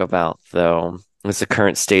talk about, though, is the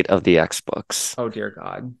current state of the X books. Oh, dear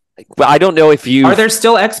God. But I don't know if you... Are there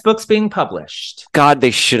still X books being published? God,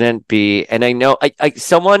 they shouldn't be. And I know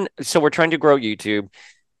so we're trying to grow YouTube.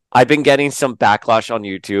 I've been getting some backlash on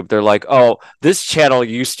YouTube. They're like, oh, this channel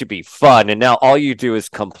used to be fun, and now all you do is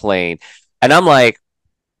complain. And I was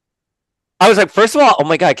like, first of all, oh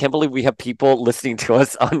my God, I can't believe we have people listening to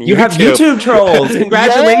us on YouTube. You have YouTube trolls.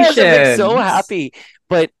 Congratulations. Yes, I'm so happy.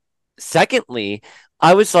 But secondly,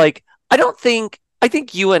 I was like, I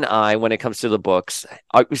think you and I, when it comes to the books,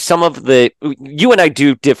 you and I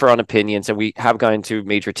do differ on opinions, and we have gone into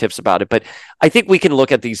major tips about it. But I think we can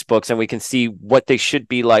look at these books and we can see what they should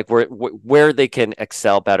be like, where they can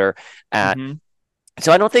excel better at. Mm-hmm.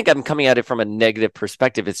 So I don't think I'm coming at it from a negative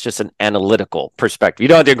perspective. It's just an analytical perspective. You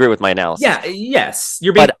don't have to agree with my analysis. Yeah, yes.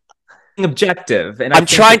 You're being objective. And I'm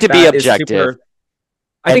trying to be objective.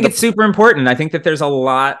 I think it's super important. I think that there's a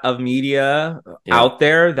lot of media out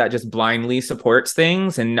there that just blindly supports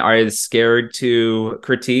things and is scared to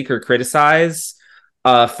critique or criticize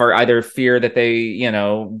for either fear that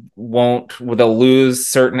they'll lose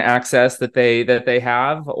certain access that they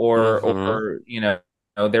have, or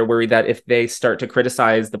they're worried that if they start to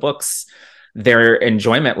criticize the books, their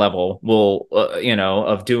enjoyment level will,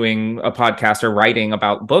 of doing a podcast or writing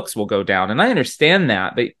about books will go down. And I understand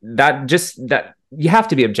that, but that you have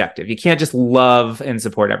to be objective. You can't just love and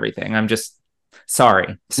support everything. I'm just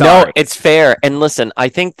sorry. No, it's fair. And listen, I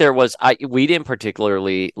think we didn't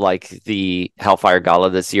particularly like the Hellfire Gala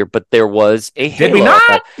this year, but there was a Halo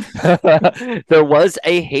effect. There was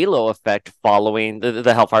a Halo effect following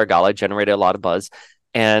the Hellfire Gala. It generated a lot of buzz.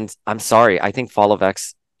 And I'm sorry, I think Fall of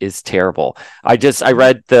X is terrible. I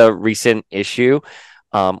read the recent issue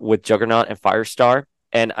with Juggernaut and Firestar,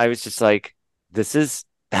 and I was just like, this is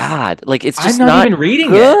bad. Like, it's just not even reading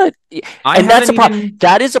good. And that's a problem.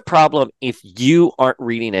 That is a problem if you aren't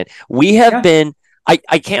reading it. We have been, I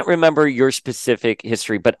can't remember your specific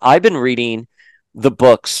history, but I've been reading the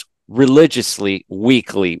books religiously,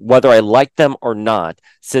 weekly, whether I like them or not,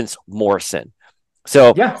 since Morrison.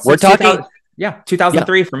 So we're talking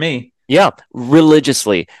 2003 for me. Yeah,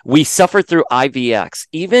 religiously. We suffered through IVX.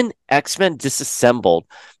 Even X-Men Disassembled,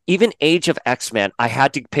 even Age of X-Men, I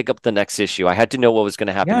had to pick up the next issue. I had to know what was going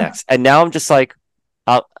to happen next. And now I'm just like,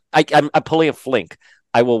 I'm pulling a Flink.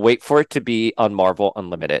 I will wait for it to be on Marvel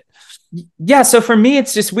Unlimited. Yeah, so for me,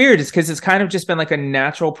 it's just weird. It's because it's kind of just been like a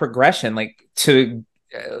natural progression,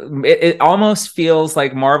 it almost feels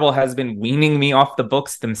like Marvel has been weaning me off the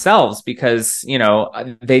books themselves because,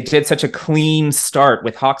 they did such a clean start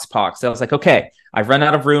with Hoxpox. I was like, okay, I've run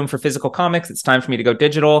out of room for physical comics. It's time for me to go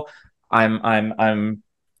digital. I'm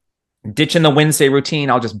ditching the Wednesday routine.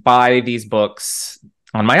 I'll just buy these books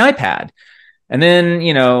on my iPad. And then,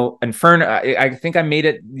 Inferno, I think I made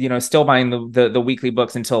it, still buying the weekly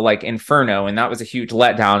books until like Inferno. And that was a huge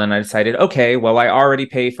letdown. And I decided, okay, well, I already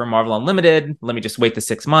pay for Marvel Unlimited. Let me just wait the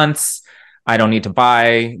 6 months. I don't need to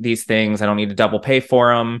buy these things. I don't need to double pay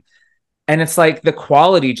for them. And it's like the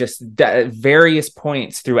quality just at various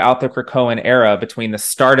points throughout the Krakoan era between the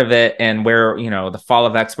start of it and where, the Fall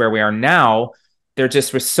of X, where we are now, there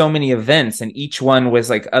just were so many events, and each one was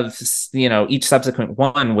like each subsequent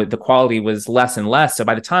one with the quality was less and less. So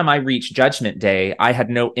by the time I reached Judgment Day, I had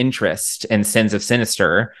no interest in Sins of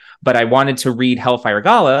Sinister, but I wanted to read Hellfire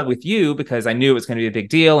Gala with you because I knew it was going to be a big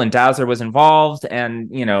deal and Dazzler was involved, and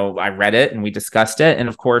I read it and we discussed it, and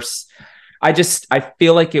of course I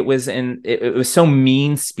feel like it was so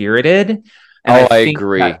mean spirited, and Oh, I I think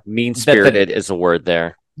agree. Mean that spirited is a word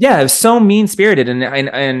there. yeah, it was so mean spirited,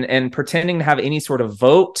 and pretending to have any sort of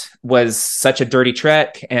vote was such a dirty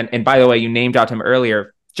trick. And by the way, you named out him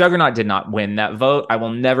earlier. Juggernaut did not win that vote. I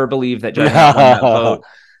will never believe that Juggernaut won that vote.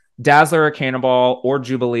 Dazzler or Cannonball or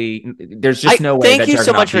Jubilee, there's just no way thank that you so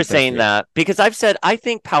Juggernaut much for beat those saying three. that, because I've said I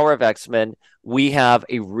think Power of X-Men, we have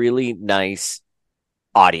a really nice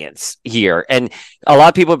audience here. And a lot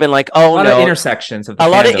of people have been like, A oh lot of no, intersections of the a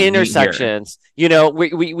lot of fandom meet here. intersections.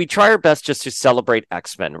 We try our best just to celebrate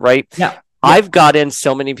X-Men, right? Yeah, yeah, I've gotten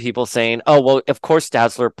so many people saying, "Oh, well, of course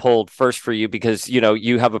Dazzler pulled first for you because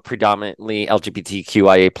you have a predominantly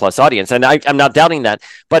LGBTQIA plus audience," and I'm not doubting that.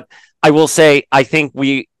 But I will say, I think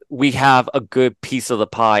we have a good piece of the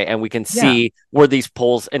pie, and we can yeah. see where these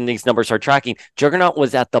polls and these numbers are tracking. Juggernaut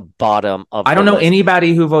was at the bottom of I the don't know list.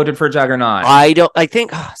 anybody who voted for Juggernaut. I don't. I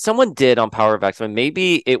think someone did on Power of X-Men.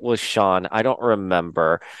 Maybe it was Sean. I don't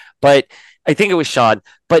remember, but I think it was Sean.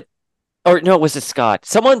 But or no, was it Scott?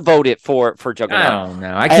 Someone voted for I Juggernaut. don't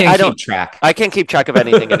know. I I can't don't. keep track. I can't keep track of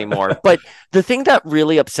anything anymore. But the thing that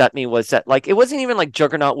really upset me was that like it wasn't even like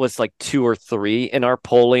Juggernaut was like 2 or 3 in our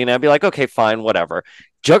polling. I'd be like, okay, fine, whatever.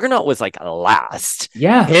 Juggernaut was like last.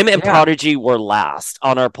 Yeah, Him and yeah. Prodigy were last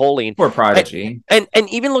on our polling. Poor And, Prodigy. and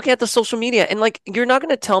even looking at the social media, and like you're not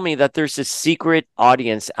going to tell me that there's this secret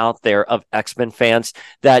audience out there of X-Men fans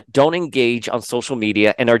that don't engage on social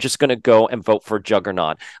media and are just going to go and vote for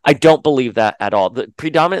Juggernaut. I don't believe that at all.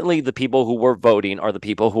 Predominantly, the people who were voting are the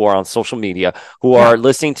people who are on social media, who Yeah. are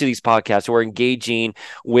listening to these podcasts, who are engaging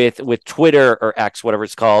with Twitter or X, whatever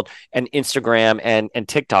it's called, and Instagram and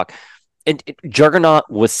TikTok. And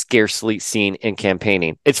Juggernaut was scarcely seen in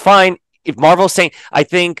campaigning. It's fine if Marvel's saying. I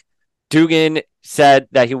think Dugan said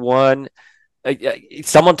that he won.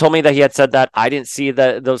 Someone told me that he had said that. I didn't see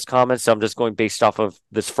those comments, so I'm just going based off of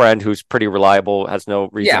this friend who's pretty reliable, has no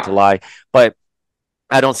reason to Yeah. lie. But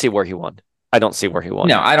I don't see where he won. I don't see where he won.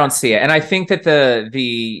 No, I don't see it. And I think that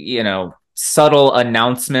the subtle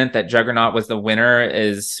announcement that Juggernaut was the winner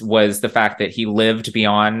was the fact that he lived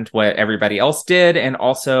beyond what everybody else did. And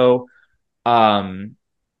also um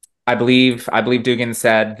I believe Dugan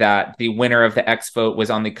said that the winner of the X vote was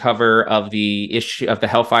on the cover of the issue of the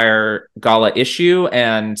Hellfire Gala issue,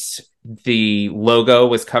 and the logo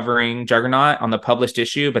was covering Juggernaut on the published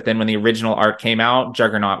issue. But then when the original art came out,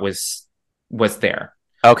 Juggernaut was there.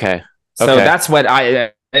 Okay. So Okay. that's what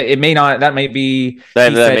it may not, that may be,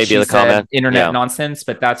 That, he that said, may be she the said, comment. internet Yeah. nonsense,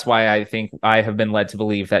 but that's why I think I have been led to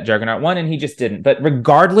believe that Juggernaut won and he just didn't. But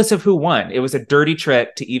regardless of who won, it was a dirty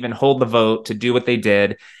trick to even hold the vote, to do what they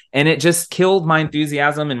did. And it just killed my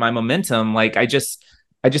enthusiasm and my momentum. Like I just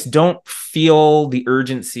don't feel the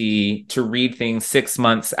urgency to read things 6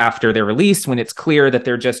 months after they're released when it's clear that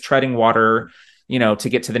they're just treading water, to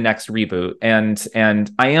get to the next reboot.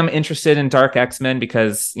 And I am interested in Dark X-Men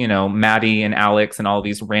because, Maddie and Alex and all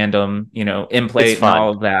these random, It's Implate and fun. all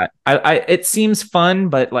of that. It seems fun,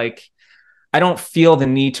 but like I don't feel the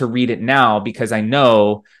need to read it now because I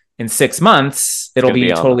know in 6 months It's it'll gonna be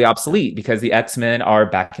be on. totally obsolete because the X-Men are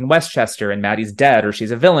back in Westchester and Maddie's dead or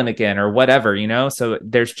she's a villain again or whatever, So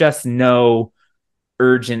there's just no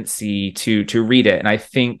urgency to read it. And I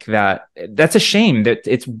think that that's a shame. That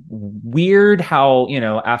it's weird how,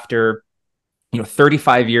 after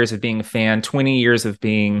 35 years of being a fan, 20 years of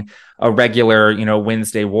being a regular,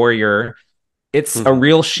 Wednesday warrior, it's a Mhm.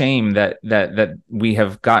 real shame that we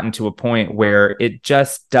have gotten to a point where it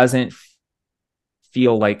just doesn't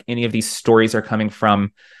feel like any of these stories are coming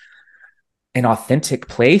from an authentic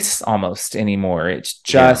place almost anymore. It's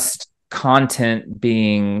Yeah. just content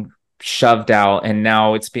being shoved out and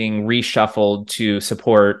now it's being reshuffled to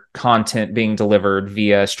support content being delivered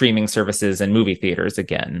via streaming services and movie theaters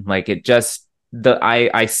again. Like it just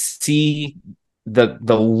I see the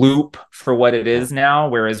loop for what it Yeah. is now,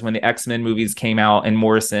 whereas when the X-Men movies came out and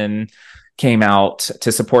Morrison came out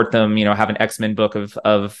to support them, have an X-Men book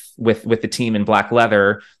of with the team in black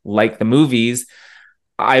leather like the movies.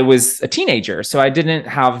 I was a teenager, so I didn't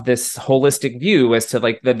have this holistic view as to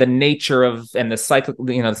like the nature of and the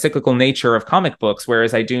cyclical nature of comic books,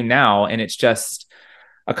 whereas I do now, and it's just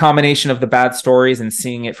a combination of the bad stories and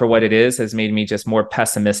seeing it for what it is has made me just more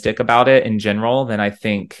pessimistic about it in general than I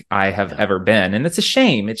think I have Yeah. ever been, and it's a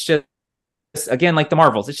shame. It's just again like the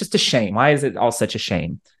Marvels, it's just a shame. Why is it all such a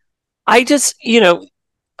shame? I just,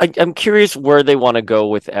 I'm curious where they want to go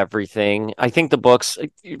with everything. I think the books,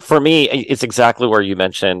 for me, it's exactly where you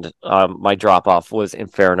mentioned. My drop off was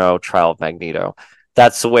Inferno, Trial of Magneto.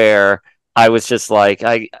 That's where I was just like,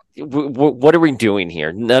 what are we doing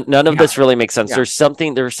here? None of Yeah. this really makes sense. Yeah.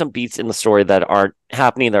 There are some beats in the story that aren't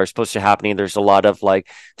happening that are supposed to happen. There's a lot of like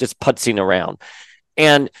just putzing around,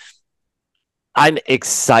 and I'm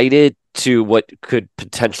excited to what could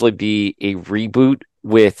potentially be a reboot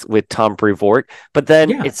with Tom Brevoort, but then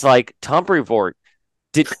Yeah. it's like Tom Brevoort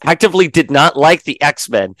did not like the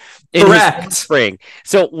X-Men in his Correct. spring.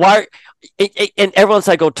 So why and everyone's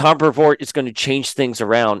like, oh, Tom Brevoort is going to change things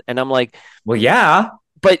around. And I'm like, Well, yeah.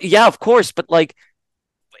 but yeah, of course. But like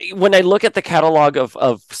when I look at the catalog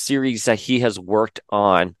of series that he has worked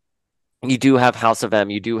on, you do have House of M,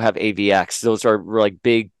 you do have AVX. Those are like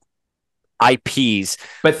big IPs.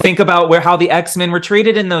 But think about how the X-Men were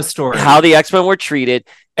treated in those How stories. the X-Men were treated.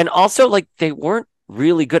 And also like they weren't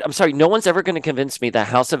really good. I'm sorry, no one's ever going to convince me that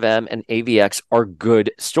House of M and AVX are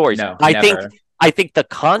good stories. No, I never. think the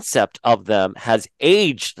concept of them has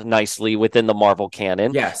aged nicely within the Marvel canon,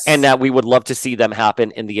 and Yes. that we would love to see them happen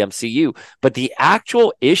in the MCU. But the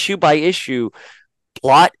actual issue by issue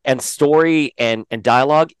plot and story and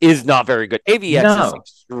dialogue is not very good. AVX is No.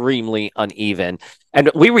 extremely uneven. And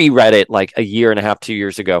we reread it like a year and a half, 2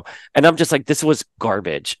 years ago. And I'm just like, this was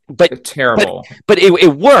garbage. But Terrible.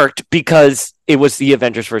 it worked because it was the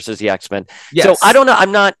Avengers versus the X-Men. So I Yes. don't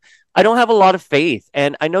know. I don't have a lot of faith.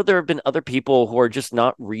 And I know there have been other people who are just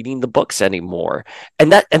not reading the books anymore. And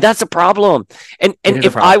that's a problem. It And is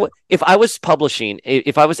a problem. if I was publishing,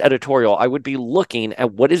 if I was editorial, I would be looking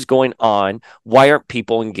at what is going on. Why aren't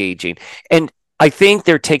people engaging? And I think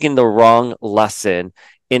they're taking the wrong lesson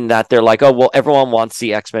in that they're like, oh, well, everyone wants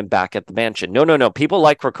the X-Men back at the mansion. No, no, no. People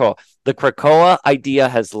like Krakoa. The Krakoa idea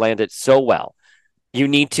has landed so well. You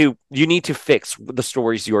need to fix the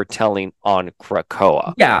stories you're telling on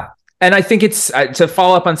Krakoa. Yeah. And I think it's to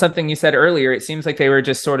follow up on something you said earlier, it seems like they were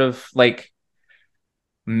just sort of like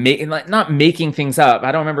like not making things up.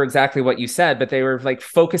 I don't remember exactly what you said, but they were like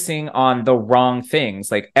focusing on the wrong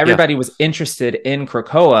things. Like Yeah, everybody was interested in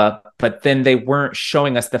Krakoa, but then they weren't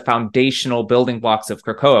showing us the foundational building blocks of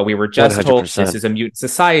Krakoa. We were just told this 100%. is a mutant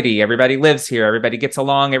society. Everybody lives here. Everybody gets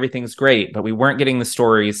along. Everything's great. But we weren't getting the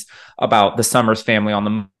stories about the Summers family on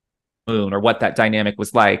the moon, or what that dynamic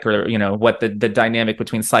was like, or what the dynamic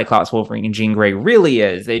between Cyclops, Wolverine, and Jean Grey really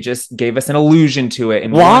is. They just gave us an allusion to it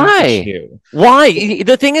in one Why? issue. Why?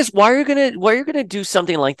 The thing is, why are you gonna do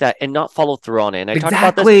something like that and not follow through on it? And I talked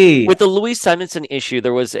about this Exactly. with the Louise Simonson issue.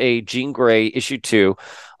 There was a Jean Grey issue 2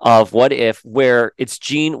 of What If, where it's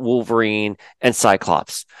Jean, Wolverine, and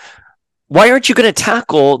Cyclops. Why aren't you going to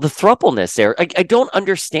tackle the thrupleness there? I don't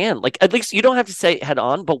understand. Like, at least you don't have to say it head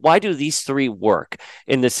on, but why do these three work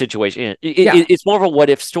in this situation? Yeah. It's more of a what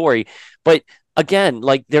if story. But again,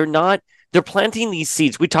 like they're planting these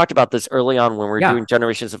seeds. We talked about this early on when we were Yeah. doing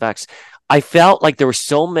Generations of X. I felt like there were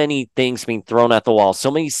so many things being thrown at the wall,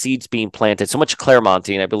 so many seeds being planted, so much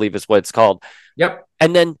Claremonting, I believe is what it's called. Yep.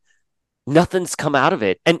 And then nothing's come out of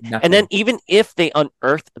it. And then Nothing. even if they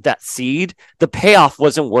unearthed that seed, the payoff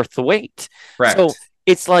wasn't worth the wait. So Correct.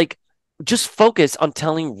 it's like just focus on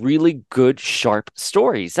telling really good, sharp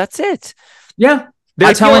stories. That's it. Yeah. They're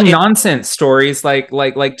I feel telling it. nonsense stories like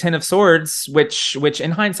Ten of Swords, which in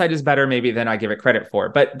hindsight is better maybe than I give it credit for.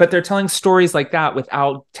 But they're telling stories like that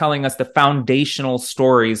without telling us the foundational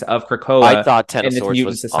stories of I Krakoa thought Ten of and its Swords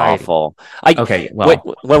mutant was society. awful. I Okay,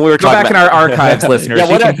 well, when we were go talking back in our about archives, listeners. yeah,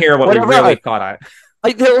 You whatever, can hear what we whatever. really thought.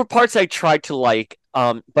 There were parts I tried to like,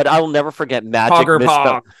 but I will never forget Magic Pogger misspelled.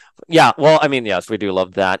 Pog. Yeah, well, I mean, yes, we do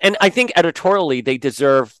love that, and I think editorially they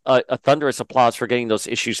deserve a thunderous applause for getting those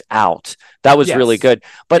issues out. That was really Yes. good.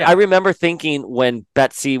 But I Yeah. remember thinking when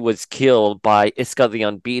Betsy was killed by Iska the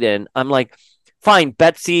Unbeaten, I'm like, fine,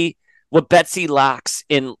 Betsy. What Betsy lacks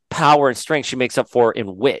in power and strength, she makes up for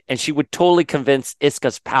in wit, and she would totally convince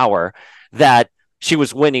Iska's power that she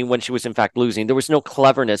was winning when she was in fact losing. There was no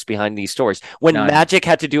cleverness behind these stories. When None. Magic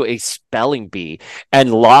had to do a spelling bee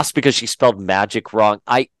and lost because she spelled magic wrong,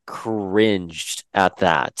 I cringed at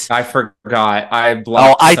that. I forgot. I Oh,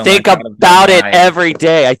 blocked I so think much out of my about it mind. every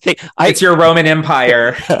day. I think It's your Roman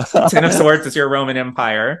Empire. Ten of Swords is your Roman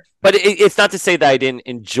Empire. but it's not to say that I didn't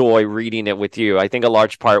enjoy reading it with you. I think a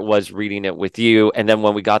large part was reading it with you, and then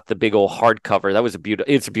when we got the big old hardcover, that was a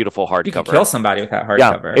beautiful. It's a beautiful You could hardcover. kill somebody with that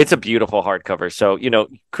Yeah, hardcover. it's a beautiful hardcover. So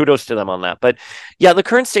kudos to them on that. But yeah, the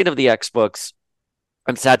current state of the X books,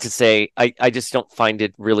 I'm sad to say, I just don't find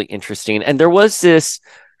it really interesting. And there was this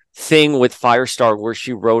thing with Firestar where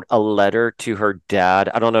she wrote a letter to her dad.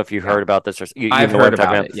 I don't know if you Yeah. heard about this or you I've know what heard I'm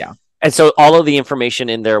talking about about. it. Yeah. And so all of the information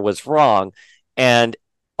in there was wrong. And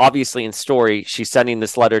obviously in story, she's sending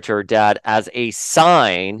this letter to her dad as a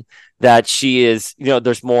sign that she is,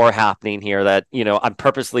 there's more happening here, that, I'm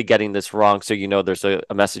purposely getting this wrong. So, there's a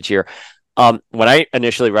message here. When I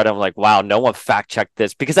initially read it, I'm like, wow, no one fact checked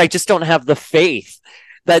this, because I just don't have the faith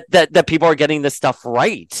that people are getting this stuff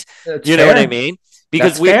right. That's You know fair. what I mean?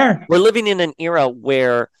 Because we're living in an era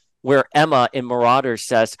where Emma in Marauders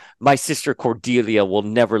says, my sister Cordelia will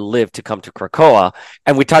never live to come to Krakoa.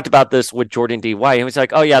 And we talked about this with Jordan D. White. And he was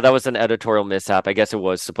like, oh, yeah, that was an editorial mishap. I guess it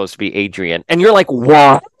was supposed to be Adrian. And you're like,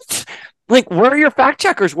 what? Like, where are your fact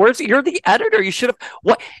checkers? You're the editor. You should have.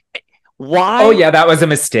 What? Why? Oh yeah, that was a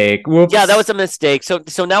mistake. Whoops. Yeah, that was a mistake.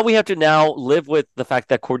 So now we have to now live with the fact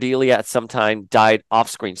that Cordelia at some time died off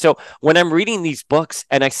screen. So when I'm reading these books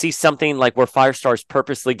and I see something like where Firestar's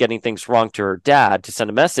purposely getting things wrong to her dad to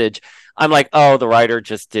send a message, I'm like, oh, the writer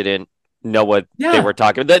just didn't know what they were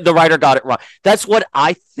talking about. The writer got it wrong. That's what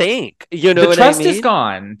I think. You know, the what trust I mean? is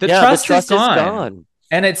gone. The trust is is gone. gone.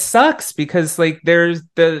 And it sucks because like there's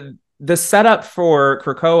the setup for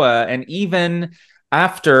Krakoa, and even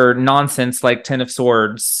after nonsense like Ten of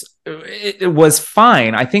Swords, it was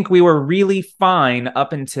fine. I think we were really fine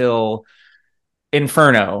up until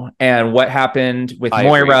Inferno and what happened with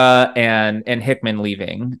Moira and Hickman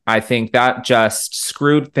leaving. I think that just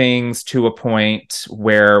screwed things to a point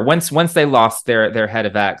where once they lost their head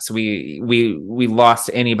of X, we lost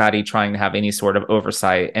anybody trying to have any sort of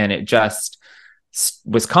oversight, and it just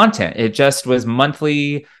was content. It just was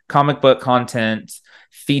monthly comic book content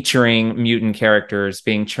featuring mutant characters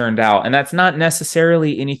being churned out, and that's not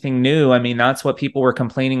necessarily anything new. I mean, that's what people were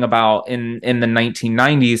complaining about in the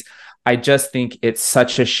 1990s. I just think it's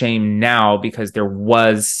such a shame now, because there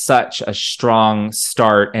was such a strong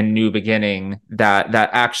start and new beginning that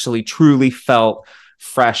actually truly felt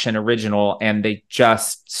fresh and original, and they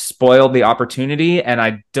just spoiled the opportunity. And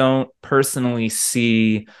I don't personally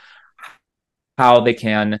see how they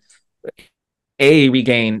can A,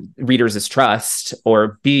 regain readers' trust,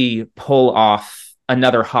 or B, pull off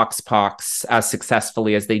another Hoxpox as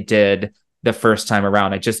successfully as they did the first time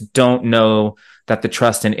around. I just don't know that the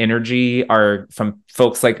trust and energy are from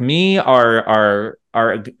folks like me are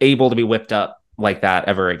able to be whipped up like that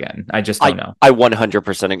ever again. I just don't know. I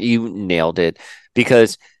 100%, you nailed it,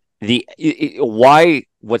 because why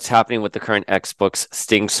what's happening with the current X books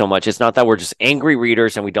stings so much. It's not that we're just angry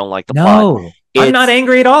readers and we don't like the plot. I'm not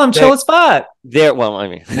angry at all. I'm chill as fuck. Well, I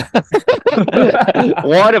mean,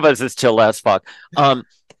 one of us is chill as fuck.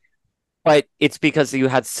 But it's because you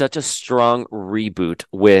had such a strong reboot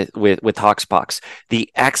with Hoxpox,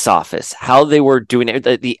 the X Office, how they were doing it,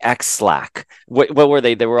 the X Slack. What were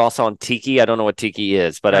they? They were also on Tiki. I don't know what Tiki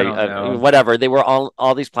is, but whatever. They were on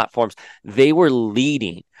all these platforms. They were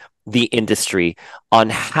leading the industry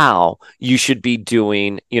on how you should be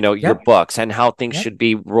doing, your books and how things should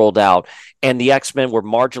be rolled out. And the X-Men were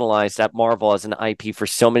marginalized at Marvel as an IP for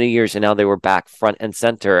so many years, and now they were back front and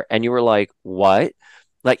center. And you were like, what?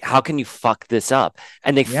 Like, how can you fuck this up?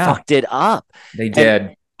 And they fucked it up. They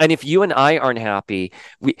did. And if you and I aren't happy,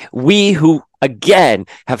 we who, again,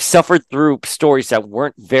 have suffered through stories that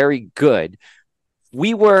weren't very good,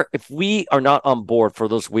 if we are not on board for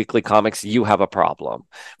those weekly comics, you have a problem.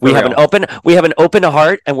 We have an open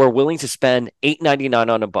heart, and we're willing to spend $8.99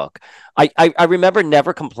 on a book. I remember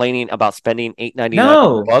never complaining about spending $8.99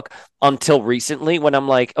 on a book until recently, when I'm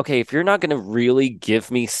like, okay, if you're not going to really give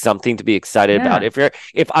me something to be excited about,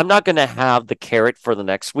 if I'm not going to have the carrot for the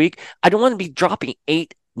next week, I don't want to be dropping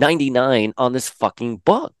 $8.99 on this fucking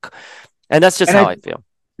book. And that's just how I feel.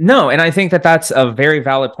 No, and I think that that's a very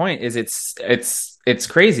valid point. It's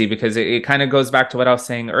crazy, because it kind of goes back to what I was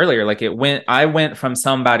saying earlier. Like I went from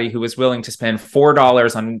somebody who was willing to spend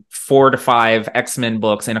 $4 on 4 to 5 X-Men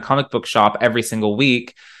books in a comic book shop every single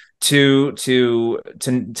week to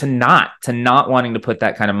not wanting to put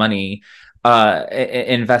that kind of money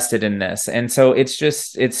invested in this. And so it's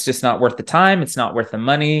just not worth the time. It's not worth the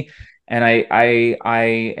money. And I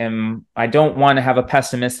don't want to have a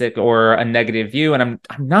pessimistic or a negative view, and I'm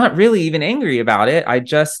not really even angry about it. I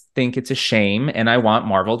just think it's a shame, and I want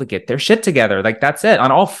Marvel to get their shit together. Like, that's it,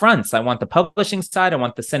 on all fronts. I want the publishing side, I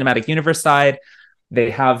want the cinematic universe side. They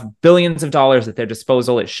have billions of dollars at their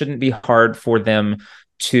disposal. It shouldn't be hard for them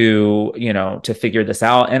to figure this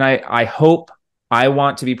out. And I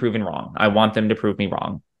want to be proven wrong. I want them to prove me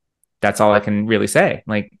wrong. That's all I can really say.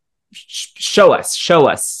 Like, show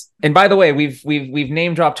us. And by the way, we've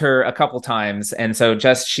name dropped her a couple times, and so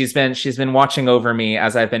she's been watching over me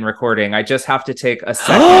as I've been recording. I just have to take a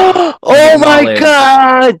second. Oh my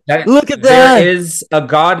god! Look at that! There is a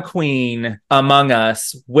god queen among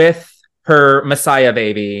us with her Messiah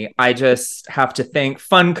baby. I just have to thank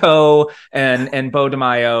Funko and Bo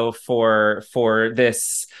DeMaio for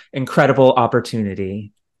this incredible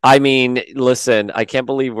opportunity. I mean, listen, I can't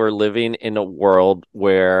believe we're living in a world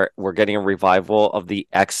where we're getting a revival of the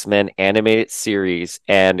X-Men animated series,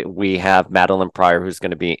 and we have Madeline Pryor who's going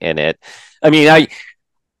to be in it. I mean,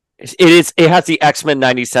 it has the X-Men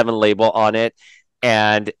 97 label on it,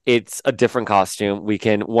 and it's a different costume. We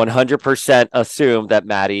can 100% assume that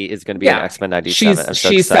Maddie is going to be in Yeah, X-Men 97. she's I'm so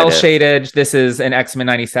she's cell excited. shaded. This is an X-Men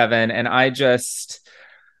 97, and I just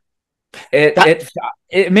it That it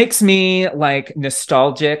it makes me like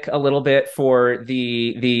nostalgic a little bit for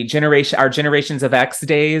the generation, our generations of X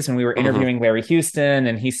days, when we were mhm. interviewing Larry Houston,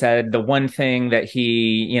 and he said the one thing that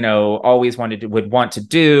he, always would want to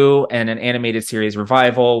do in an animated series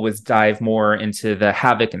revival was dive more into the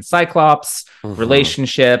Havoc and Cyclops Mhm.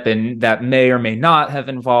 relationship, and that may or may not have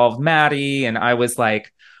involved Maddie. And I was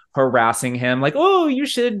like harassing him like, oh, you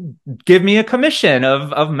should give me a commission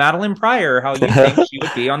of Madeline Pryor, how you think she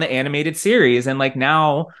would be on the animated series. And like,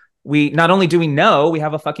 now we not only do we know, we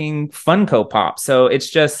have a fucking Funko Pop. So it's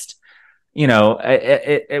just,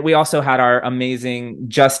 we also had our amazing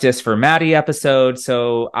Justice for Maddie episode.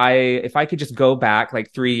 So if I could just go back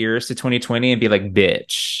like 3 years to 2020 and be like,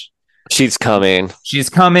 bitch, She's coming. she's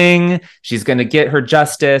coming. She's going to get her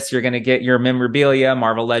justice. You're going to get your memorabilia.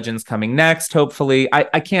 Marvel Legends coming next, hopefully.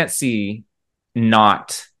 I can't see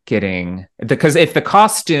not getting, because if the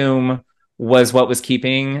costume was what was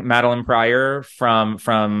keeping Madeline Pryor from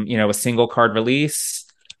a single card release,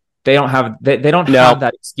 they don't No, have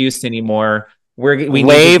that excuse anymore. We need to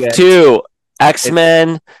Wave get 2, it's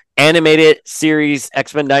X-Men animated series,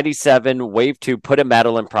 X-Men 97, Wave 2, put a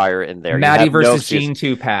Madeline Pryor in there. You Maddie have no versus excuse.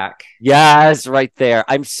 Jean 2-pack Yes, right there.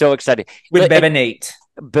 I'm so excited. with And, Bebe Nate.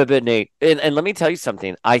 but Nate, and let me tell you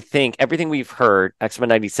something. I think everything we've heard, X-Men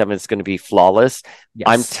 97 is going to be flawless.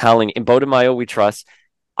 I'm Yes. telling, in Mayo we trust.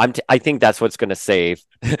 I think that's what's going to save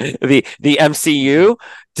the MCU,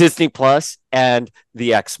 Disney Plus, and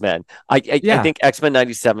the X-Men. I Yeah. think X-Men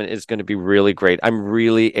 97 is going to be really great. I'm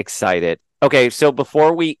really excited. Okay, so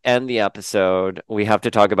before we end the episode, we have to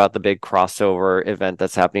talk about the big crossover event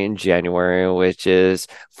that's happening in January, which is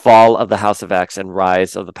Fall of the House of X and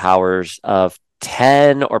Rise of the Powers of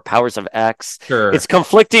 10 or Powers of X. It's Sure.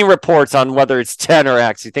 conflicting reports on whether it's 10 or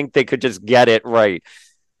X. You think they could just get it right?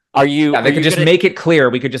 Yeah, Are they could you just gonna make it clear.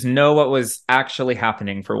 We could just know what was actually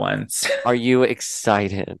happening for once. are you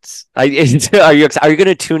excited? Are you going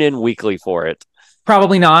to tune in weekly for it?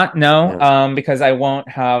 Probably not, no, Yeah. because I won't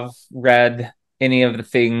have read any of the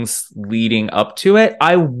things leading up to it.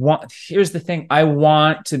 Here's the thing, I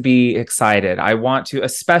want to be excited. I want to,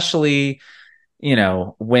 especially,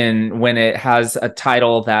 when it has a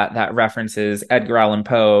title that references Edgar Allan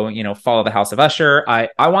Poe, Fall of the House of Usher. I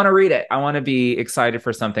want to read it. I want to be excited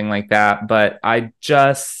for something like that, but I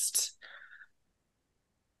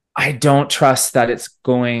don't trust that it's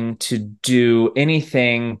going to do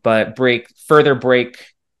anything but further break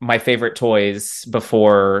my favorite toys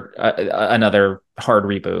before another hard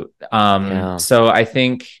reboot. Yeah. So I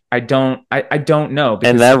think I don't know, And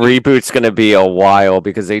because that reboot's going to be a while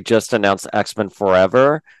because they just announced X-Men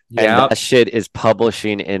Forever, and yeah, that shit is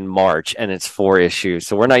publishing in March, and it's 4 issues.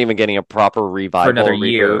 So we're not even getting a proper for another revival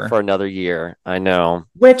reboot year. for another year. I know.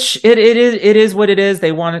 Which it is what it is.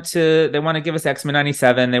 They want to give us X-Men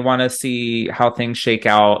 97. They want to see how things shake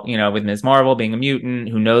out, with Ms. Marvel being a mutant.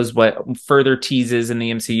 Who knows what further teases in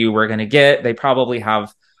the MCU we're going to get. They probably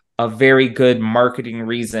have a very good marketing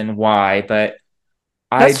reason why, but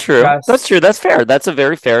I That's true. That's just true. That's fair. That's a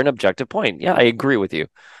very fair and objective point. Yeah, I agree with you.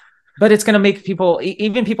 but it's going to make people,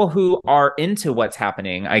 even people who are into what's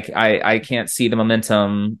happening. I can't see the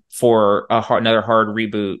momentum for another hard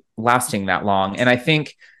reboot lasting that long. And I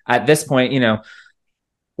think at this point,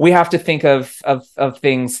 we have to think of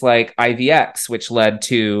things like IVX, which led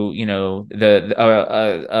to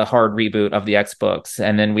a hard reboot of the X books,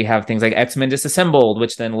 and then we have things like X-Men Disassembled,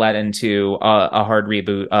 which then led into a hard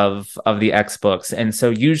reboot of the X books. And so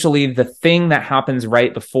usually the thing that happens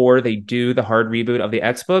right before they do the hard reboot of the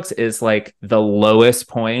X books is like the lowest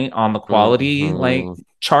point on the quality like Hmm.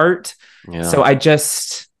 chart. Yeah. So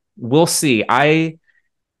we'll see.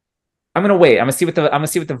 I'm gonna wait. I'm gonna see what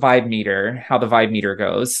the vibe meter, how the vibe meter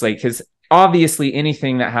goes. Like, because obviously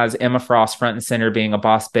anything that has Emma Frost front and center being a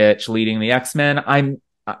boss bitch leading the X-Men,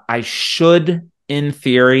 I should in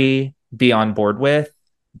theory be on board with,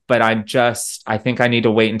 but I think I need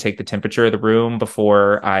to wait and take the temperature of the room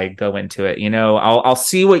before I go into it. I'll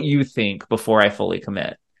see what you think before I fully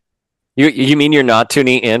commit. You mean you're not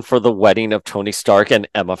tuning in for the wedding of Tony Stark and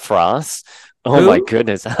Emma Frost? Oh my Who?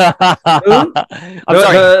 goodness. Who? I'm The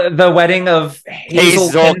sorry. the wedding of Hazel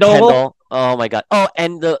Hazel Kendall. Kendall. Oh my God. Oh,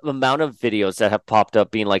 and the amount of videos that have popped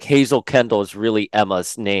up being like Hazel Kendall is really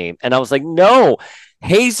Emma's name. And I was like, no,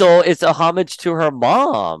 Hazel is a homage to her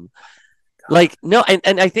mom. Like, no,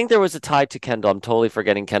 and I think there was a tie to Kendall. I'm totally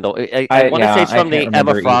forgetting Kendall. I want to say it's I from can't the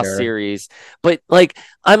Emma remember Frost either. series, but like,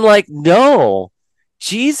 I'm like, no,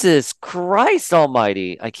 Jesus Christ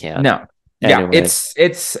Almighty. I can't. No. Yeah, Anyways.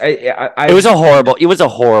 I've It was a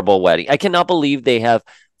horrible wedding. I cannot believe they have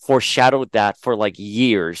foreshadowed that for like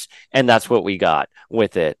years, and that's what we got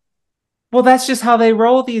with it. well, that's just how they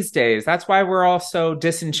roll these days. That's why we're all so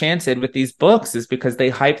disenchanted with these books, is because they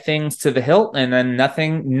hype things to the hilt and then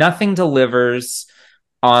nothing delivers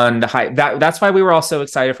on the hype. That's why we were all so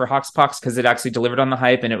excited for Hoxpox, because it actually delivered on the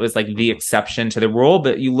hype and it was like the exception to the rule.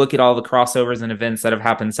 But you look at all the crossovers and events that have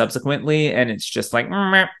happened subsequently, and it's just like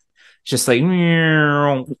just like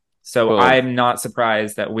so Boom. I'm not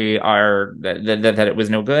surprised that we are that it was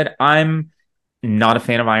no good. I'm not a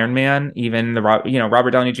fan of Iron Man. Even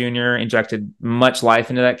Robert Downey Jr. injected much life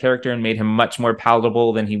into that character and made him much more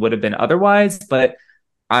palatable than he would have been otherwise. But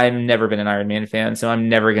I've never been an Iron Man fan, so I'm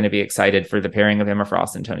never going to be excited for the pairing of Emma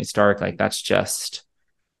Frost and Tony Stark. Like, that's just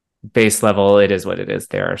base level. It is what it is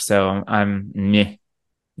there. So I'm meh,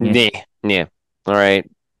 meh. Yeah. Yeah. All right.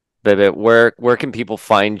 Baby, where can people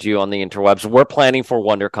find you on the interwebs? We're planning for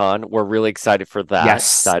WonderCon. We're really excited for that.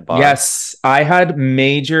 Yes. Sidebar. Yes. I had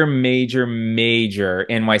major NYCC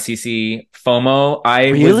FOMO.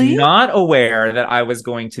 I was Really? not aware that I was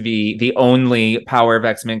going to be the only Power of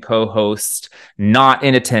X-Men co-host not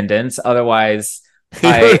in attendance. Otherwise,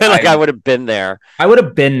 I Like I I would have been there. I would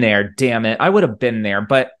have been there, damn it. I would have been there.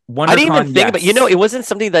 But I didn't even WonderCon, think about, yes. it wasn't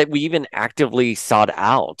something that we even actively sought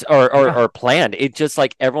out Yeah. or planned. It just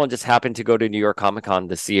like everyone just happened to go to New York Comic Con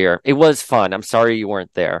this year. It was fun. I'm sorry you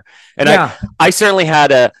weren't there. And Yeah. I certainly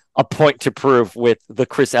had a point to prove with the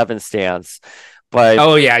Chris Evans stance, but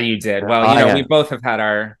Oh yeah, you did. Well, we I both have had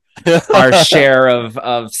our share of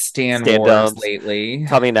Stan Wars stand-ups lately.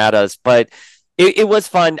 coming at us, but it was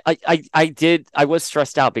fun. I was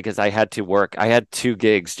stressed out because I had to work. I had two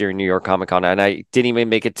gigs during New York Comic Con, and I didn't even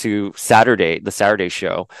make it to the Saturday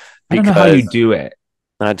show, I don't know how you because do it.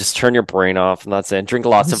 just turn your brain off and that's it. Drink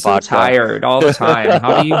lots I'm of so vodka. tired all the time.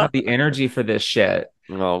 How do you have the energy for this shit?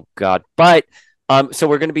 Oh God. But so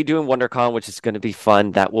we're going to be doing WonderCon, which is going to be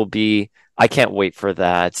fun. That will be, I can't wait for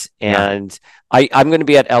that. Yeah. And I'm going to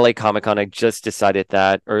be at LA Comic Con. I just decided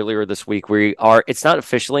that earlier this week. It's not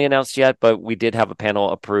officially announced yet, but we did have a panel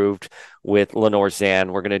approved with Lenore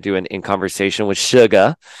Zan. We're going to do an in conversation with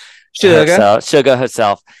Sugar. Suga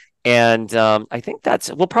herself. And I think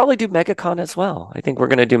we'll probably do MegaCon as well. I think we're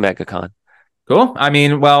going to do MegaCon. Cool. I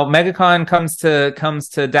mean, well, MegaCon comes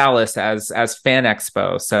to Dallas as Fan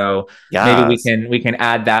Expo, so maybe Yes. we can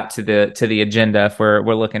add that to the agenda if we're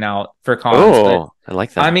looking out for cons. But Oh, I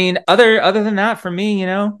like I that. mean, other than that, for me,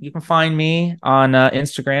 you can find me on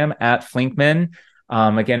Instagram at Flinkman.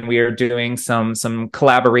 Again, we are doing some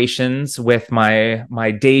collaborations with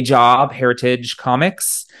my day job, Heritage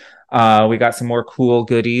Comics. We got some more cool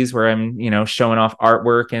goodies where I'm, showing off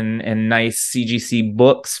artwork and nice CGC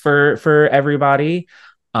books for everybody.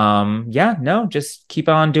 Yeah, no, just keep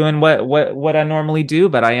on doing what I normally do,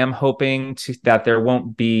 but I am hoping that there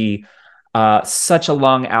won't be such a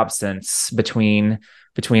long absence between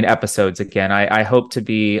episodes again. I hope to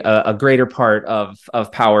be a greater part of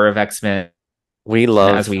Power of X-Men We as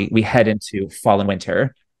love, we head into fall and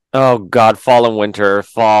winter. oh God, fall and winter,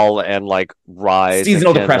 fall and like rise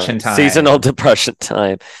Seasonal again, depression seasonal time. depression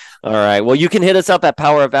time. All right. Well, you can hit us up at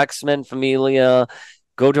Power of X-Men Familia.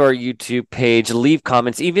 Go to our YouTube page, leave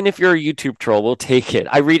comments. Even if you're a YouTube troll, we'll take it.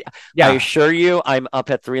 I Yeah. assure you, I'm up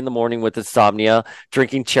at 3 a.m. with insomnia,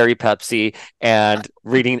 drinking cherry Pepsi and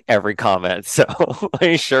reading every comment. So I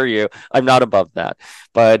assure you, I'm not above that.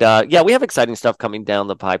 But yeah, we have exciting stuff coming down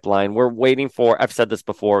the pipeline. I've said this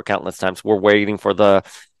before countless times, we're waiting for the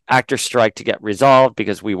actor strike to get resolved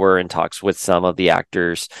because we were in talks with some of the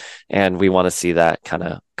actors and we want to see that kind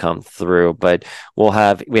of come through. But we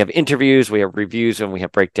have interviews, we have reviews, and we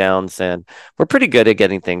have breakdowns, and we're pretty good at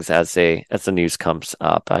getting things as the news comes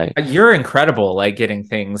up. You're incredible, like getting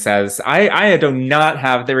things as I do not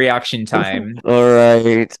have the reaction time. All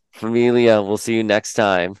right, Familia, we'll see you next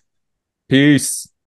time. Peace.